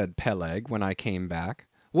 Said Peleg when I came back.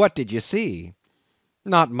 What did you see?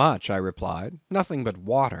 Not much, I replied. Nothing but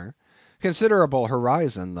water. Considerable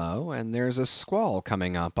horizon, though, and there's a squall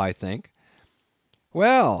coming up, I think.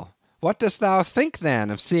 Well, what dost thou think,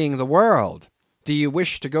 then, of seeing the world? Do you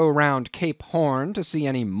wish to go round Cape Horn to see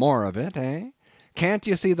any more of it, eh? Can't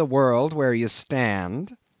you see the world where you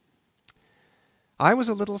stand? I was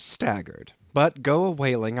a little staggered, but go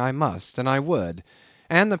a-whaling I must, and I would,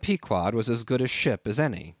 and the Pequod was as good a ship as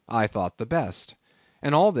any, I thought the best,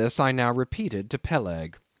 and all this I now repeated to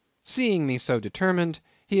Peleg. Seeing me so determined,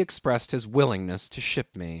 he expressed his willingness to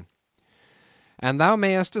ship me. And thou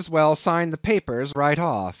mayest as well sign the papers right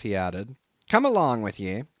off, he added. Come along with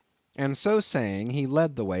ye. And so saying, he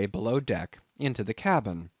led the way below deck into the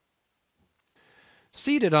cabin.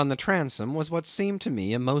 Seated on the transom was what seemed to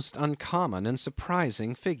me a most uncommon and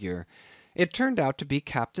surprising figure. It turned out to be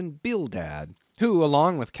Captain Bildad, who,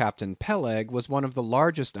 along with Captain Peleg, was one of the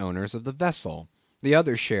largest owners of the vessel, the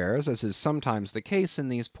other shares, as is sometimes the case in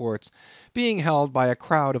these ports, being held by a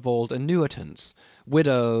crowd of old annuitants,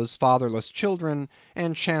 widows, fatherless children,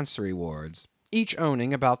 and chancery wards, each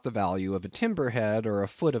owning about the value of a timber-head or a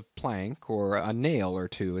foot of plank or a nail or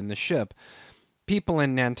two in the ship. People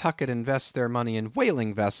in Nantucket invest their money in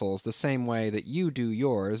whaling vessels the same way that you do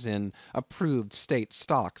yours in approved state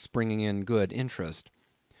stocks bringing in good interest.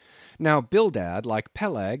 Now Bildad, like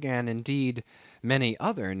Peleg, and indeed many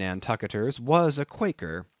other Nantucketers, was a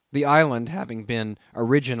Quaker, the island having been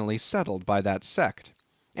originally settled by that sect,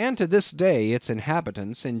 and to this day its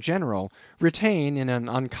inhabitants in general retain in an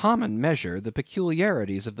uncommon measure the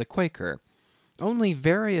peculiarities of the Quaker, only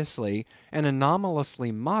variously and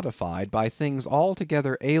anomalously modified by things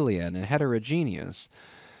altogether alien and heterogeneous.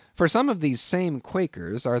 For some of these same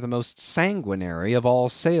Quakers are the most sanguinary of all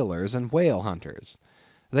sailors and whale hunters.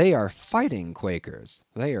 They are fighting Quakers.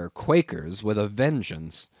 They are Quakers with a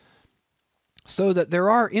vengeance. So that there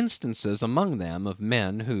are instances among them of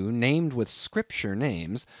men who, named with Scripture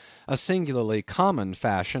names, a singularly common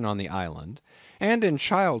fashion on the island, and in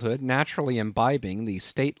childhood naturally imbibing the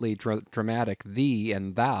stately dramatic thee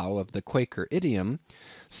and thou of the Quaker idiom,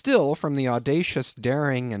 still from the audacious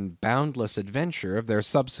daring and boundless adventure of their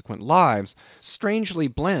subsequent lives, strangely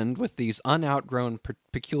blend with these unoutgrown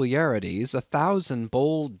peculiarities 1,000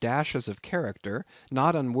 bold dashes of character,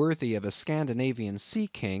 not unworthy of a Scandinavian sea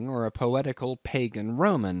king or a poetical pagan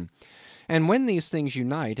Roman. And when these things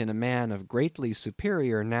unite in a man of greatly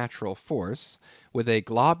superior natural force, with a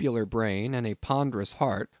globular brain and a ponderous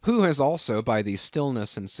heart, who has also by the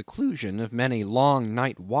stillness and seclusion of many long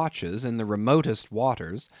night watches in the remotest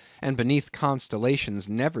waters, and beneath constellations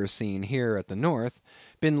never seen here at the north,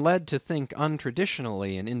 been led to think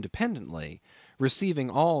untraditionally and independently, receiving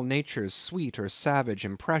all nature's sweet or savage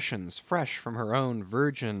impressions fresh from her own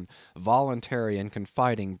virgin, voluntary, and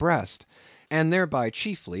confiding breast, and thereby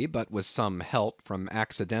chiefly, but with some help from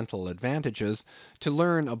accidental advantages, to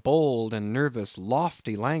learn a bold and nervous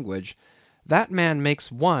lofty language, that man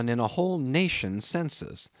makes one in a whole nation's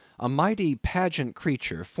census, a mighty pageant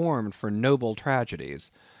creature formed for noble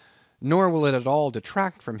tragedies. nor will it at all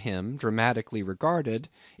detract from him, dramatically regarded,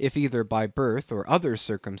 if either by birth or other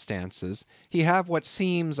circumstances he have what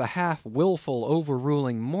seems a half-wilful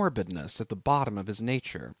overruling morbidness at the bottom of his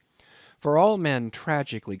nature. For all men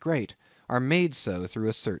tragically great are made so through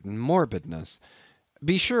a certain morbidness.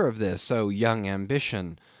 Be sure of this, O young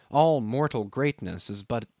ambition, all mortal greatness is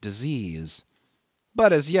but disease.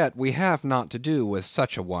 But as yet we have not to do with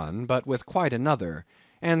such a one, but with quite another,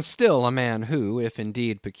 and still a man who, if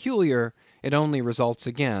indeed peculiar, it only results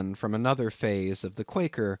again from another phase of the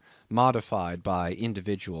Quaker, modified by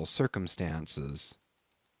individual circumstances.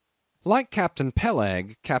 Like Captain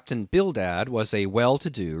Peleg, Captain Bildad was a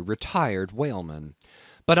well-to-do, retired whaleman.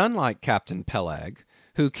 But unlike Captain Peleg,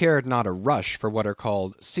 who cared not a rush for what are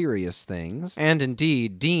called serious things, and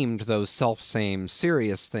indeed deemed those selfsame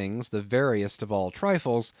serious things the veriest of all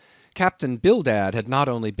trifles, Captain Bildad had not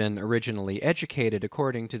only been originally educated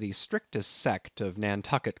according to the strictest sect of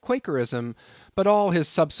Nantucket Quakerism, but all his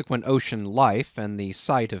subsequent ocean life, and the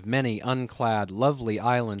sight of many unclad lovely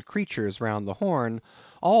island creatures round the Horn,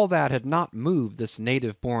 all that had not moved this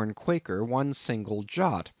native-born Quaker one single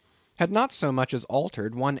jot, had not so much as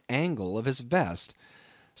altered one angle of his vest.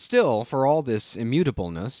 Still, for all this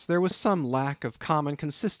immutableness, there was some lack of common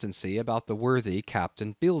consistency about the worthy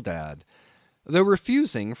Captain Bildad. Though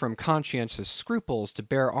refusing from conscientious scruples to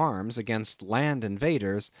bear arms against land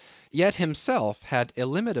invaders, yet himself had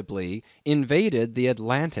illimitably invaded the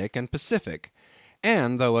Atlantic and Pacific,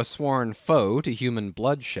 and though a sworn foe to human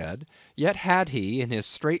bloodshed, yet had he, in his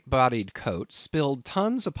straight-bodied coat, spilled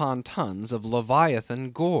tons upon tons of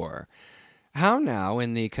Leviathan gore. How now,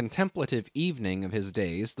 in the contemplative evening of his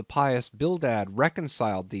days, the pious Bildad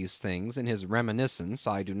reconciled these things in his reminiscence,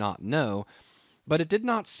 I do not know, but it did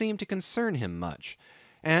not seem to concern him much,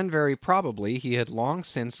 and very probably he had long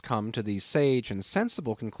since come to the sage and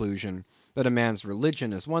sensible conclusion that a man's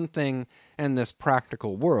religion is one thing, and this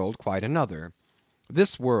practical world quite another.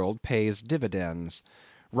 This world pays dividends.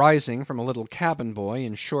 Rising from a little cabin boy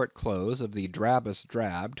in short clothes of the drabbest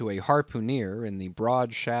drab to a harpooneer in the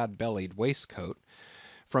broad shad-bellied waistcoat,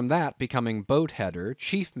 from that becoming boat-header,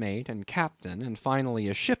 chief mate, and captain, and finally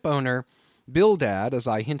a ship-owner, Bildad, as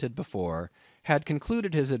I hinted before, had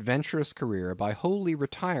concluded his adventurous career by wholly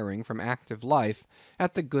retiring from active life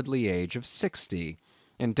at the goodly age of 60,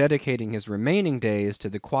 and dedicating his remaining days to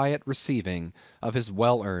the quiet receiving of his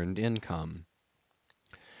well-earned income.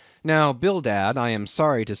 Now, Bildad, I am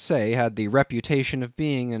sorry to say, had the reputation of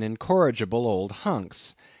being an incorrigible old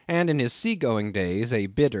hunks, and in his sea-going days a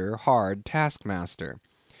bitter, hard taskmaster.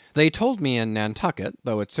 They told me in Nantucket,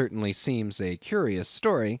 though it certainly seems a curious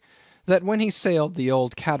story, that when he sailed the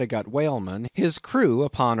old Cattegut whaleman, his crew,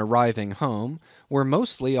 upon arriving home, were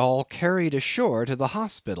mostly all carried ashore to the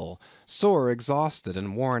hospital, sore exhausted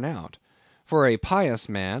and worn out. For a pious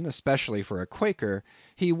man, especially for a Quaker,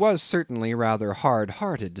 he was certainly rather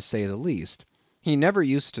hard-hearted, to say the least. He never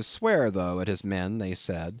used to swear, though, at his men, they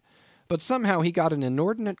said, but somehow he got an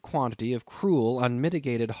inordinate quantity of cruel,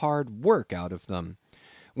 unmitigated hard work out of them.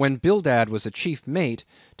 When Bildad was a chief mate,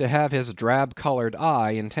 to have his drab-colored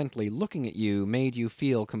eye intently looking at you made you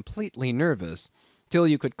feel completely nervous, till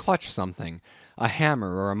you could clutch something, a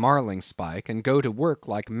hammer or a marling-spike, and go to work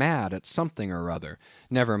like mad at something or other,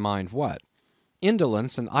 never mind what.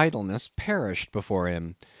 Indolence and idleness perished before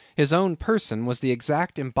him. His own person was the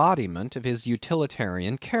exact embodiment of his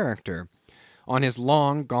utilitarian character. On his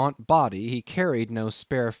long, gaunt body he carried no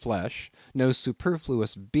spare flesh, no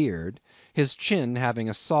superfluous beard, his chin having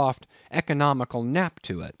a soft, economical nap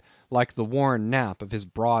to it, like the worn nap of his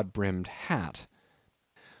broad-brimmed hat.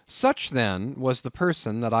 Such, then, was the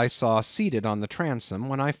person that I saw seated on the transom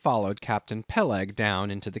when I followed Captain Peleg down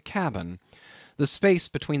into the cabin. The space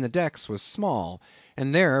between the decks was small,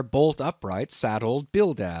 and there bolt upright sat old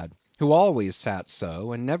Bildad, who always sat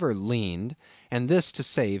so, and never leaned, and this to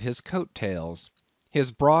save his coat-tails. His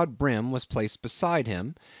broad brim was placed beside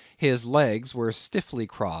him, his legs were stiffly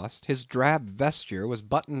crossed, his drab vesture was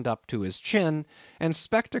buttoned up to his chin, and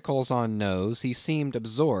spectacles on nose, he seemed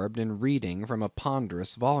absorbed in reading from a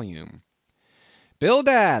ponderous volume.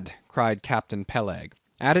 "Bildad!" cried Captain Peleg.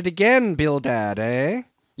 "At it again, Bildad, eh?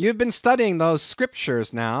 You've been studying those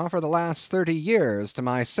scriptures now for the last 30 years, to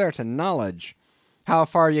my certain knowledge. How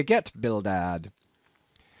far you get, Bildad?"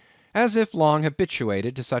 As if long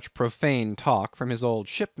habituated to such profane talk from his old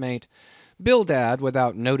shipmate, Bildad,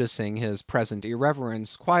 without noticing his present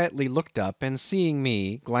irreverence, quietly looked up, and seeing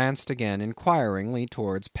me, glanced again inquiringly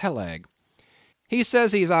towards Peleg. "He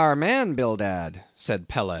says he's our man, Bildad," said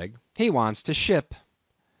Peleg. "He wants to ship."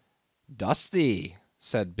 "Dost thee?"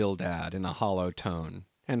 said Bildad in a hollow tone,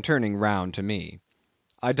 and turning round to me.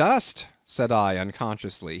 "I dost," said I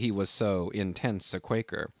unconsciously, he was so intense a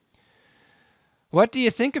Quaker. "What do you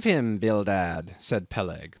think of him, Bildad?" said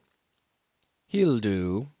Peleg. "He'll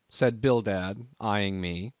do," said Bildad, eyeing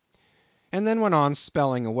me, and then went on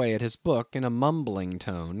spelling away at his book in a mumbling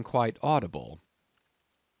tone quite audible.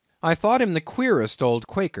 I thought him the queerest old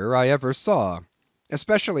Quaker I ever saw,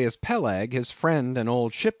 especially as Peleg, his friend and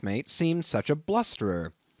old shipmate, seemed such a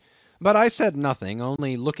blusterer. But I said nothing,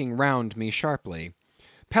 only looking round me sharply.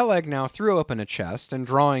 Peleg now threw open a chest, and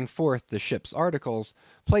drawing forth the ship's articles,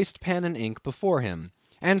 placed pen and ink before him,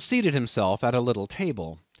 and seated himself at a little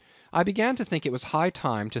table. I began to think it was high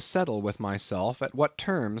time to settle with myself at what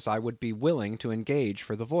terms I would be willing to engage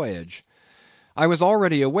for the voyage. I was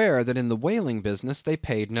already aware that in the whaling business they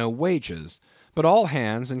paid no wages, but all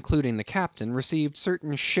hands, including the captain, received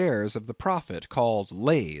certain shares of the profit, called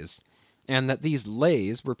lays, and that these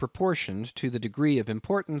lays were proportioned to the degree of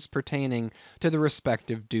importance pertaining to the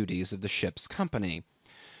respective duties of the ship's company.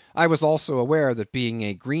 I was also aware that being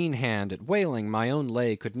a green hand at whaling, my own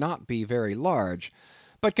lay could not be very large,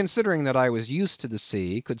 but considering that I was used to the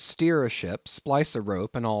sea, could steer a ship, splice a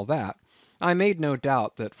rope, and all that, I made no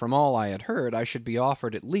doubt that from all I had heard I should be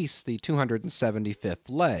offered at least the 275th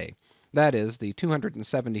lay, that is, the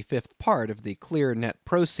 275th part of the clear net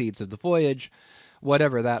proceeds of the voyage,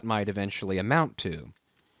 whatever that might eventually amount to.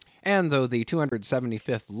 And though the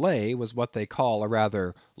 275th lay was what they call a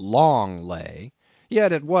rather long lay,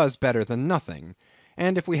 yet it was better than nothing,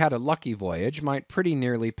 and if we had a lucky voyage, might pretty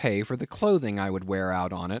nearly pay for the clothing I would wear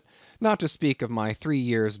out on it, not to speak of my 3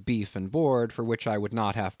 years' beef and board, for which I would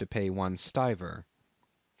not have to pay 1 stiver.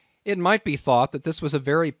 It might be thought that this was a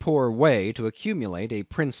very poor way to accumulate a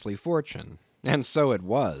princely fortune, and so it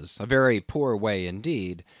was, a very poor way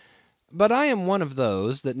indeed. But I am one of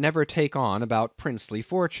those that never take on about princely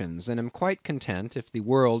fortunes, and am quite content if the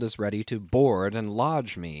world is ready to board and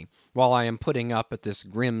lodge me, while I am putting up at this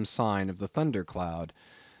grim sign of the thundercloud.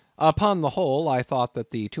 Upon the whole, I thought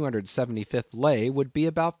that the 275th lay would be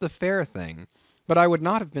about the fair thing, but I would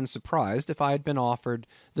not have been surprised if I had been offered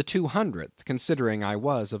the 200th, considering I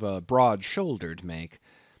was of a broad-shouldered make.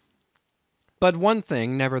 But one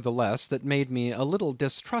thing, nevertheless, that made me a little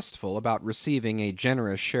distrustful about receiving a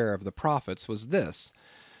generous share of the profits was this.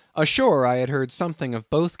 Ashore I had heard something of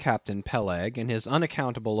both Captain Peleg and his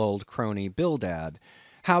unaccountable old crony Bildad,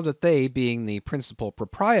 how that they, being the principal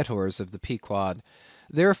proprietors of the Pequod,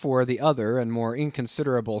 therefore the other and more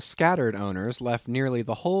inconsiderable scattered owners left nearly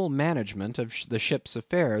the whole management of the ship's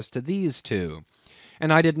affairs to these two.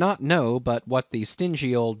 And I did not know but what the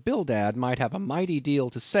stingy old Bildad might have a mighty deal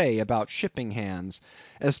to say about shipping hands,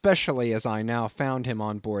 especially as I now found him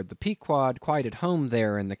on board the Pequod, quite at home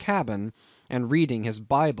there in the cabin, and reading his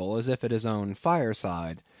Bible as if at his own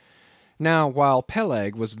fireside. Now, while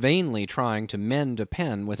Peleg was vainly trying to mend a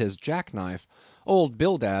pen with his jackknife, old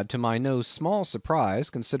Bildad, to my no small surprise,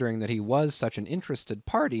 considering that he was such an interested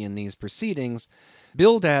party in these proceedings,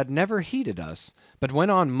 Bildad never heeded us, but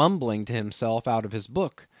went on mumbling to himself out of his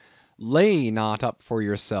book, "Lay not up for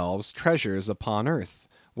yourselves treasures upon earth,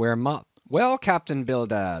 where moth—" "Well, Captain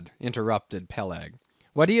Bildad," interrupted Peleg,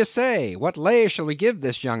 "what do you say? What lay shall we give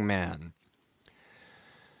this young man?"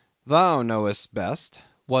 "Thou knowest best,"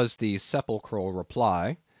 was the sepulchral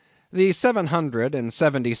reply. "The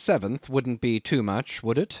 777th wouldn't be too much,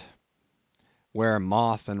 would it? Where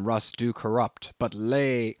moth and rust do corrupt, but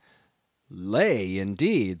lay—" Lay,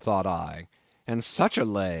 indeed, thought I, and such a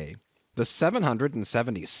lay! The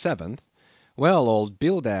 777th? Well, old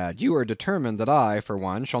Bildad, you are determined that I, for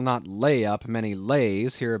one, shall not lay up many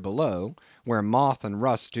lays here below, where moth and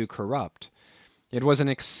rust do corrupt. It was an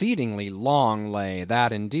exceedingly long lay,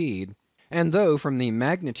 that indeed, and though from the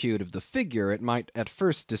magnitude of the figure it might at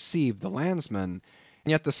first deceive the landsman,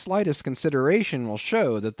 yet the slightest consideration will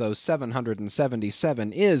show that though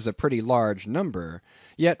 777 is a pretty large number,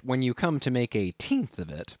 yet when you come to make a tenth of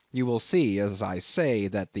it, you will see, as I say,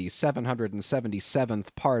 that the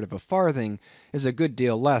 777th part of a farthing is a good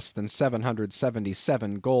deal less than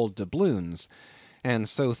 777 gold doubloons, and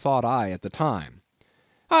so thought I at the time.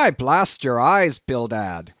 "I blast your eyes,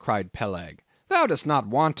 Bildad," cried Peleg, "thou dost not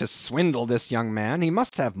want to swindle this young man, he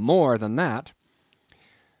must have more than that."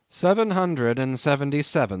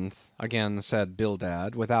 777th, again said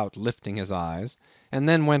Bildad, without lifting his eyes, and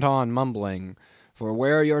then went on mumbling, "For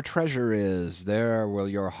where your treasure is, there will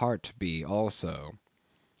your heart be also."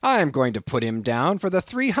 "I am going to put him down for the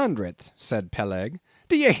 300th," said Peleg.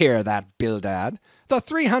 "Do you hear that, Bildad? The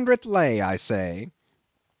 300th lay, I say."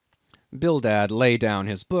 Bildad laid down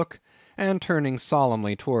his book, and turning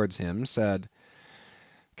solemnly towards him, said,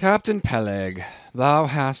 "Captain Peleg, thou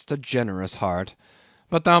hast a generous heart,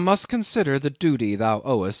 But thou must consider the duty thou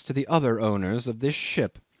owest to the other owners of this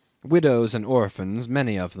ship, widows and orphans,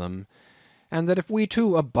 many of them, and that if we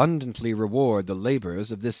too abundantly reward the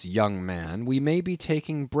labours of this young man, we may be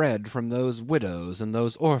taking bread from those widows and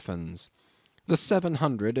those orphans. The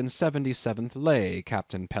 777th lay,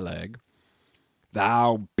 Captain Peleg."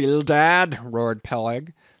 "Thou Bildad!" roared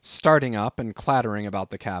Peleg, starting up and clattering about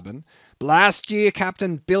the cabin. "Blast ye,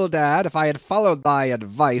 Captain Bildad, if I had followed thy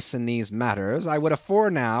advice in these matters, I would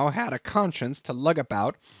afore now had a conscience to lug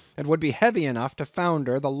about that would be heavy enough to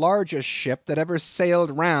founder the largest ship that ever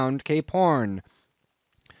sailed round Cape Horn."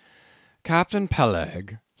 "Captain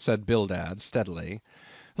Peleg," said Bildad steadily,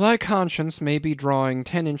 "thy conscience may be drawing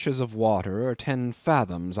 10 inches of water or 10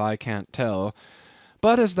 fathoms, I can't tell.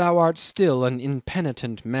 But as thou art still an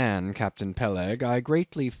impenitent man, Captain Peleg, I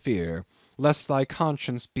greatly fear lest thy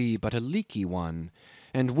conscience be but a leaky one,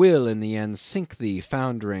 and will in the end sink thee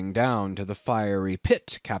foundering down to the fiery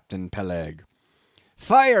pit, Captain Peleg."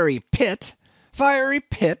 "Fiery pit! Fiery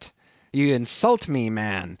pit! Ye insult me,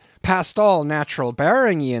 man. Past all natural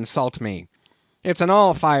bearing ye insult me. It's an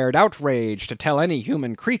all-fired outrage to tell any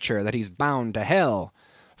human creature that he's bound to hell.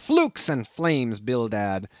 Flukes and flames,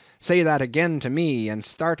 Bildad, say that again to me, and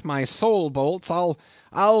start my soul bolts,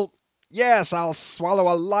 yes, I'll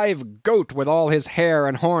swallow a live goat with all his hair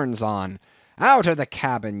and horns on. Out of the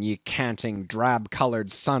cabin, ye canting,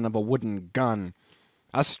 drab-coloured son of a wooden gun.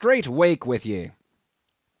 A straight wake with ye."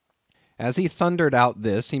 As he thundered out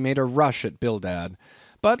this, he made a rush at Bildad,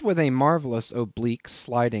 but with a marvellous oblique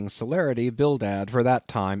sliding celerity, Bildad for that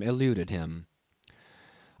time eluded him.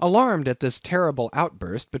 Alarmed at this terrible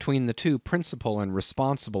outburst between the two principal and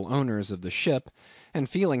responsible owners of the ship, and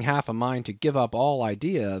feeling half a mind to give up all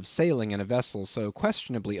idea of sailing in a vessel so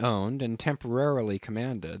questionably owned and temporarily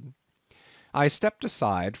commanded, I stepped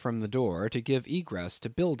aside from the door to give egress to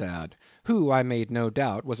Bildad, who, I made no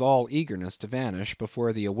doubt, was all eagerness to vanish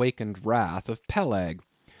before the awakened wrath of Peleg.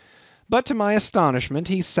 But to my astonishment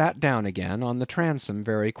he sat down again on the transom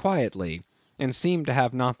very quietly, and seemed to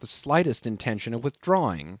have not the slightest intention of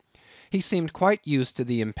withdrawing. He seemed quite used to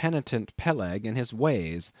the impenitent Peleg and his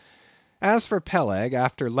ways. As for Peleg,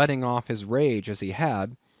 after letting off his rage as he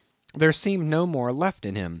had, there seemed no more left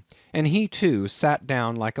in him, and he too sat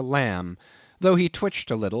down like a lamb, though he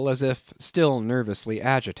twitched a little as if still nervously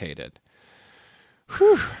agitated.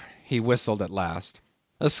 "Whew!" he whistled at last.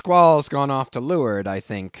 "The squall's gone off to leeward, I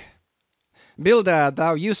think. Bildad,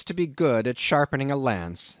 thou used to be good at sharpening a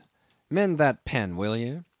lance. Mend that pen, will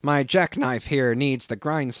you? My jackknife here needs the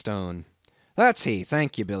grindstone. That's he,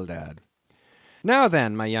 thank you, Bildad. Now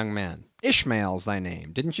then, my young man, Ishmael's thy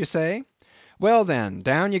name, didn't you say? Well then,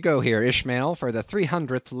 down you go here, Ishmael, for the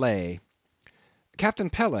 300th lay." "Captain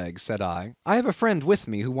Peleg," said I have a friend with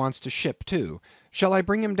me who wants to ship too. Shall I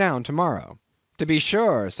bring him down tomorrow?" "To be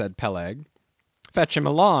sure," said Peleg. "Fetch him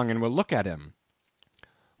along, and we'll look at him."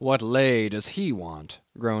 "What lay does he want?"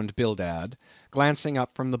 groaned Bildad, glancing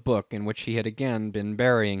up from the book in which he had again been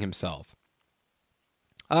burying himself.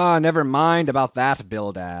 "Ah, never mind about that,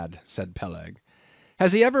 Bildad," said Peleg.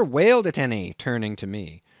 "Has he ever whaled at any?" turning to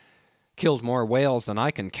me. "Killed more whales than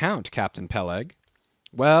I can count, Captain Peleg."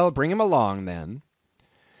 "Well, bring him along then."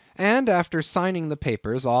 And after signing the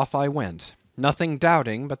papers, off I went, nothing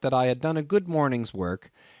doubting but that I had done a good morning's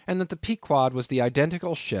work, and that the Pequod was the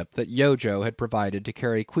identical ship that Yojo had provided to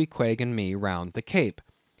carry Queequeg and me round the Cape.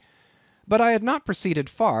 But I had not proceeded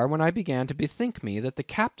far when I began to bethink me that the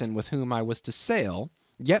captain with whom I was to sail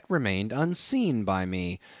yet remained unseen by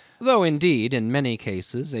me, though indeed in many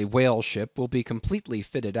cases a whale ship will be completely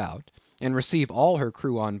fitted out, and receive all her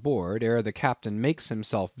crew on board ere the captain makes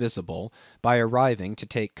himself visible by arriving to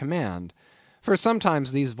take command. For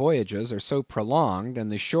sometimes these voyages are so prolonged,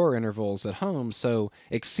 and the shore intervals at home so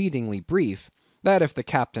exceedingly brief, that if the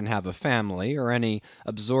captain have a family, or any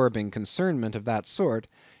absorbing concernment of that sort,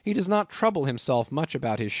 he does not trouble himself much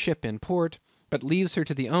about his ship in port, but leaves her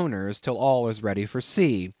to the owners till all is ready for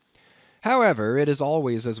sea. However, it is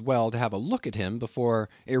always as well to have a look at him before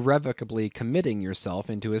irrevocably committing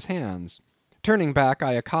yourself into his hands. Turning back,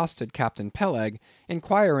 I accosted Captain Peleg,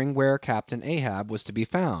 inquiring where Captain Ahab was to be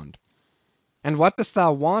found. "And what dost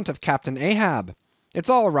thou want of Captain Ahab? It's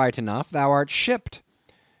all right enough, thou art shipped."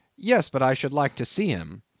 "Yes, but I should like to see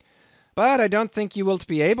him." "But I don't think you wilt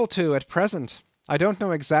be able to at present. I don't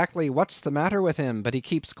know exactly what's the matter with him, but he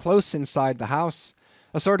keeps close inside the house,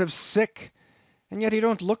 a sort of sick, and yet he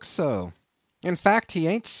don't look so. In fact, he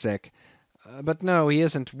ain't sick, but no, he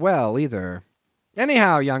isn't well either.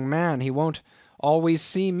 Anyhow, young man, he won't always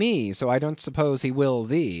see me, so I don't suppose he will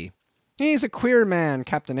thee. He's a queer man,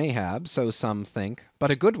 Captain Ahab, so some think,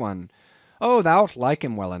 but a good one. Oh, thou'lt like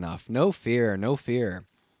him well enough. No fear, no fear.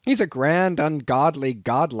 He's a grand, ungodly,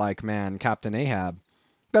 godlike man, Captain Ahab.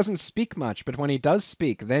 Doesn't speak much, but when he does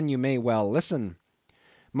speak, then you may well listen.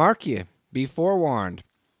 Mark ye, be forewarned.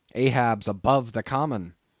 Ahab's above the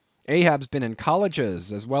common. Ahab's been in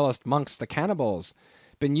colleges, as well as mongst the cannibals,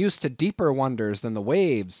 been used to deeper wonders than the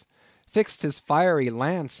waves, fixed his fiery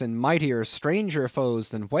lance in mightier, stranger foes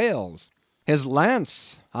than whales. His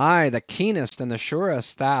lance, aye, the keenest and the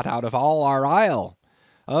surest that out of all our isle.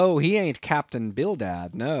 Oh, he ain't Captain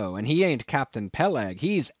Bildad, no, and he ain't Captain Peleg,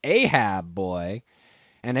 he's Ahab, boy.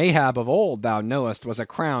 And Ahab of old, thou knowest, was a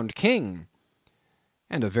crowned king,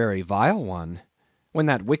 and a very vile one. When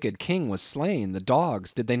that wicked king was slain, the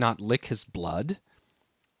dogs, did they not lick his blood?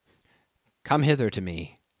 Come hither to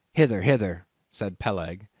me, hither, hither, said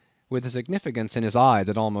Peleg, with a significance in his eye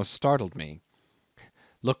that almost startled me.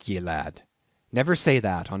 Look ye, lad, never say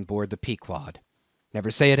that on board the Pequod. Never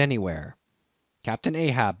say it anywhere. Captain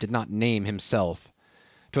Ahab did not name himself.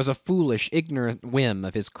 'Twas a foolish, ignorant whim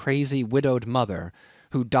of his crazy, widowed mother,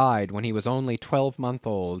 who died when he was only 12 months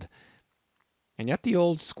old. And yet the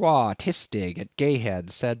old squaw Tistig at Gayhead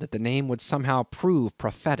said that the name would somehow prove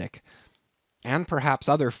prophetic, and perhaps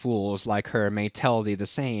other fools like her may tell thee the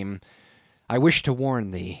same. I wish to warn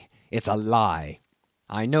thee, it's a lie.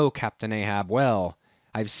 I know Captain Ahab well.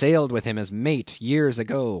 I've sailed with him as mate years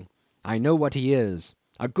ago. I know what he is,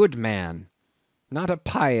 a good man. Not a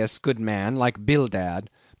pious good man like Bildad,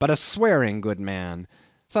 but a swearing good man,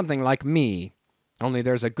 something like me, only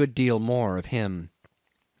there's a good deal more of him.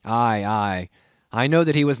 Aye, aye, I know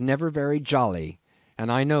that he was never very jolly,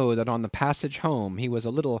 and I know that on the passage home he was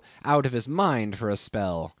a little out of his mind for a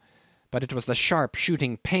spell, but it was the sharp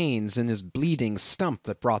shooting pains in his bleeding stump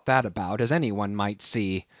that brought that about, as any one might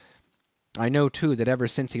see. I know, too, that ever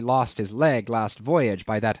since he lost his leg last voyage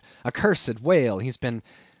by that accursed whale, he's been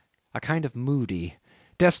a kind of moody,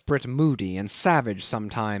 desperate moody, and savage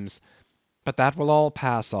sometimes, but that will all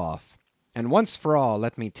pass off. And once for all,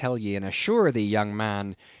 let me tell ye and assure thee, young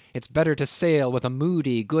man, it's better to sail with a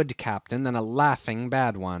moody good captain than a laughing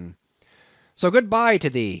bad one. So good-bye to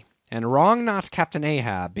thee, and wrong not Captain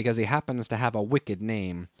Ahab, because he happens to have a wicked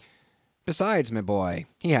name. Besides, my boy,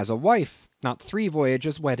 he has a wife, not 3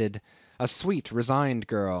 voyages wedded, a sweet, resigned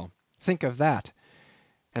girl. Think of that.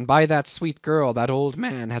 And by that sweet girl that old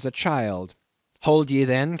man has a child. Hold ye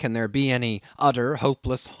then, can there be any utter,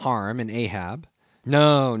 hopeless harm in Ahab?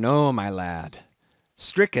 No, no, my lad.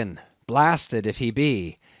 Stricken, blasted if he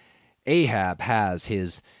be, Ahab has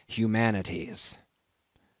his humanities.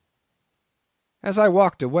 As I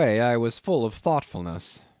walked away, I was full of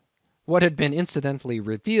thoughtfulness. What had been incidentally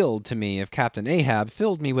revealed to me of Captain Ahab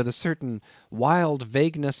filled me with a certain wild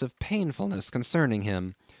vagueness of painfulness concerning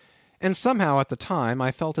him, and somehow at the time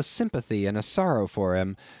I felt a sympathy and a sorrow for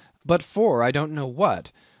him, but for I don't know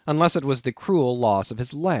what, unless it was the cruel loss of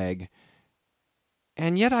his leg.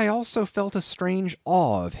 And yet I also felt a strange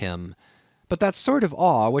awe of him, but that sort of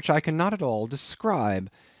awe which I cannot at all describe,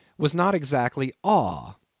 was not exactly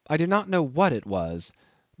awe. I do not know what it was,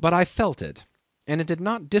 but I felt it, and it did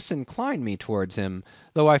not disincline me towards him,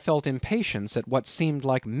 though I felt impatience at what seemed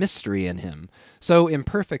like mystery in him, so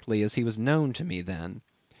imperfectly as he was known to me then.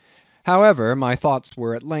 However, my thoughts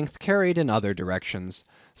were at length carried in other directions,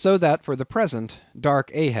 so that for the present dark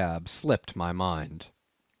Ahab slipped my mind.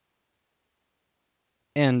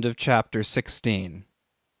 End of chapter 16.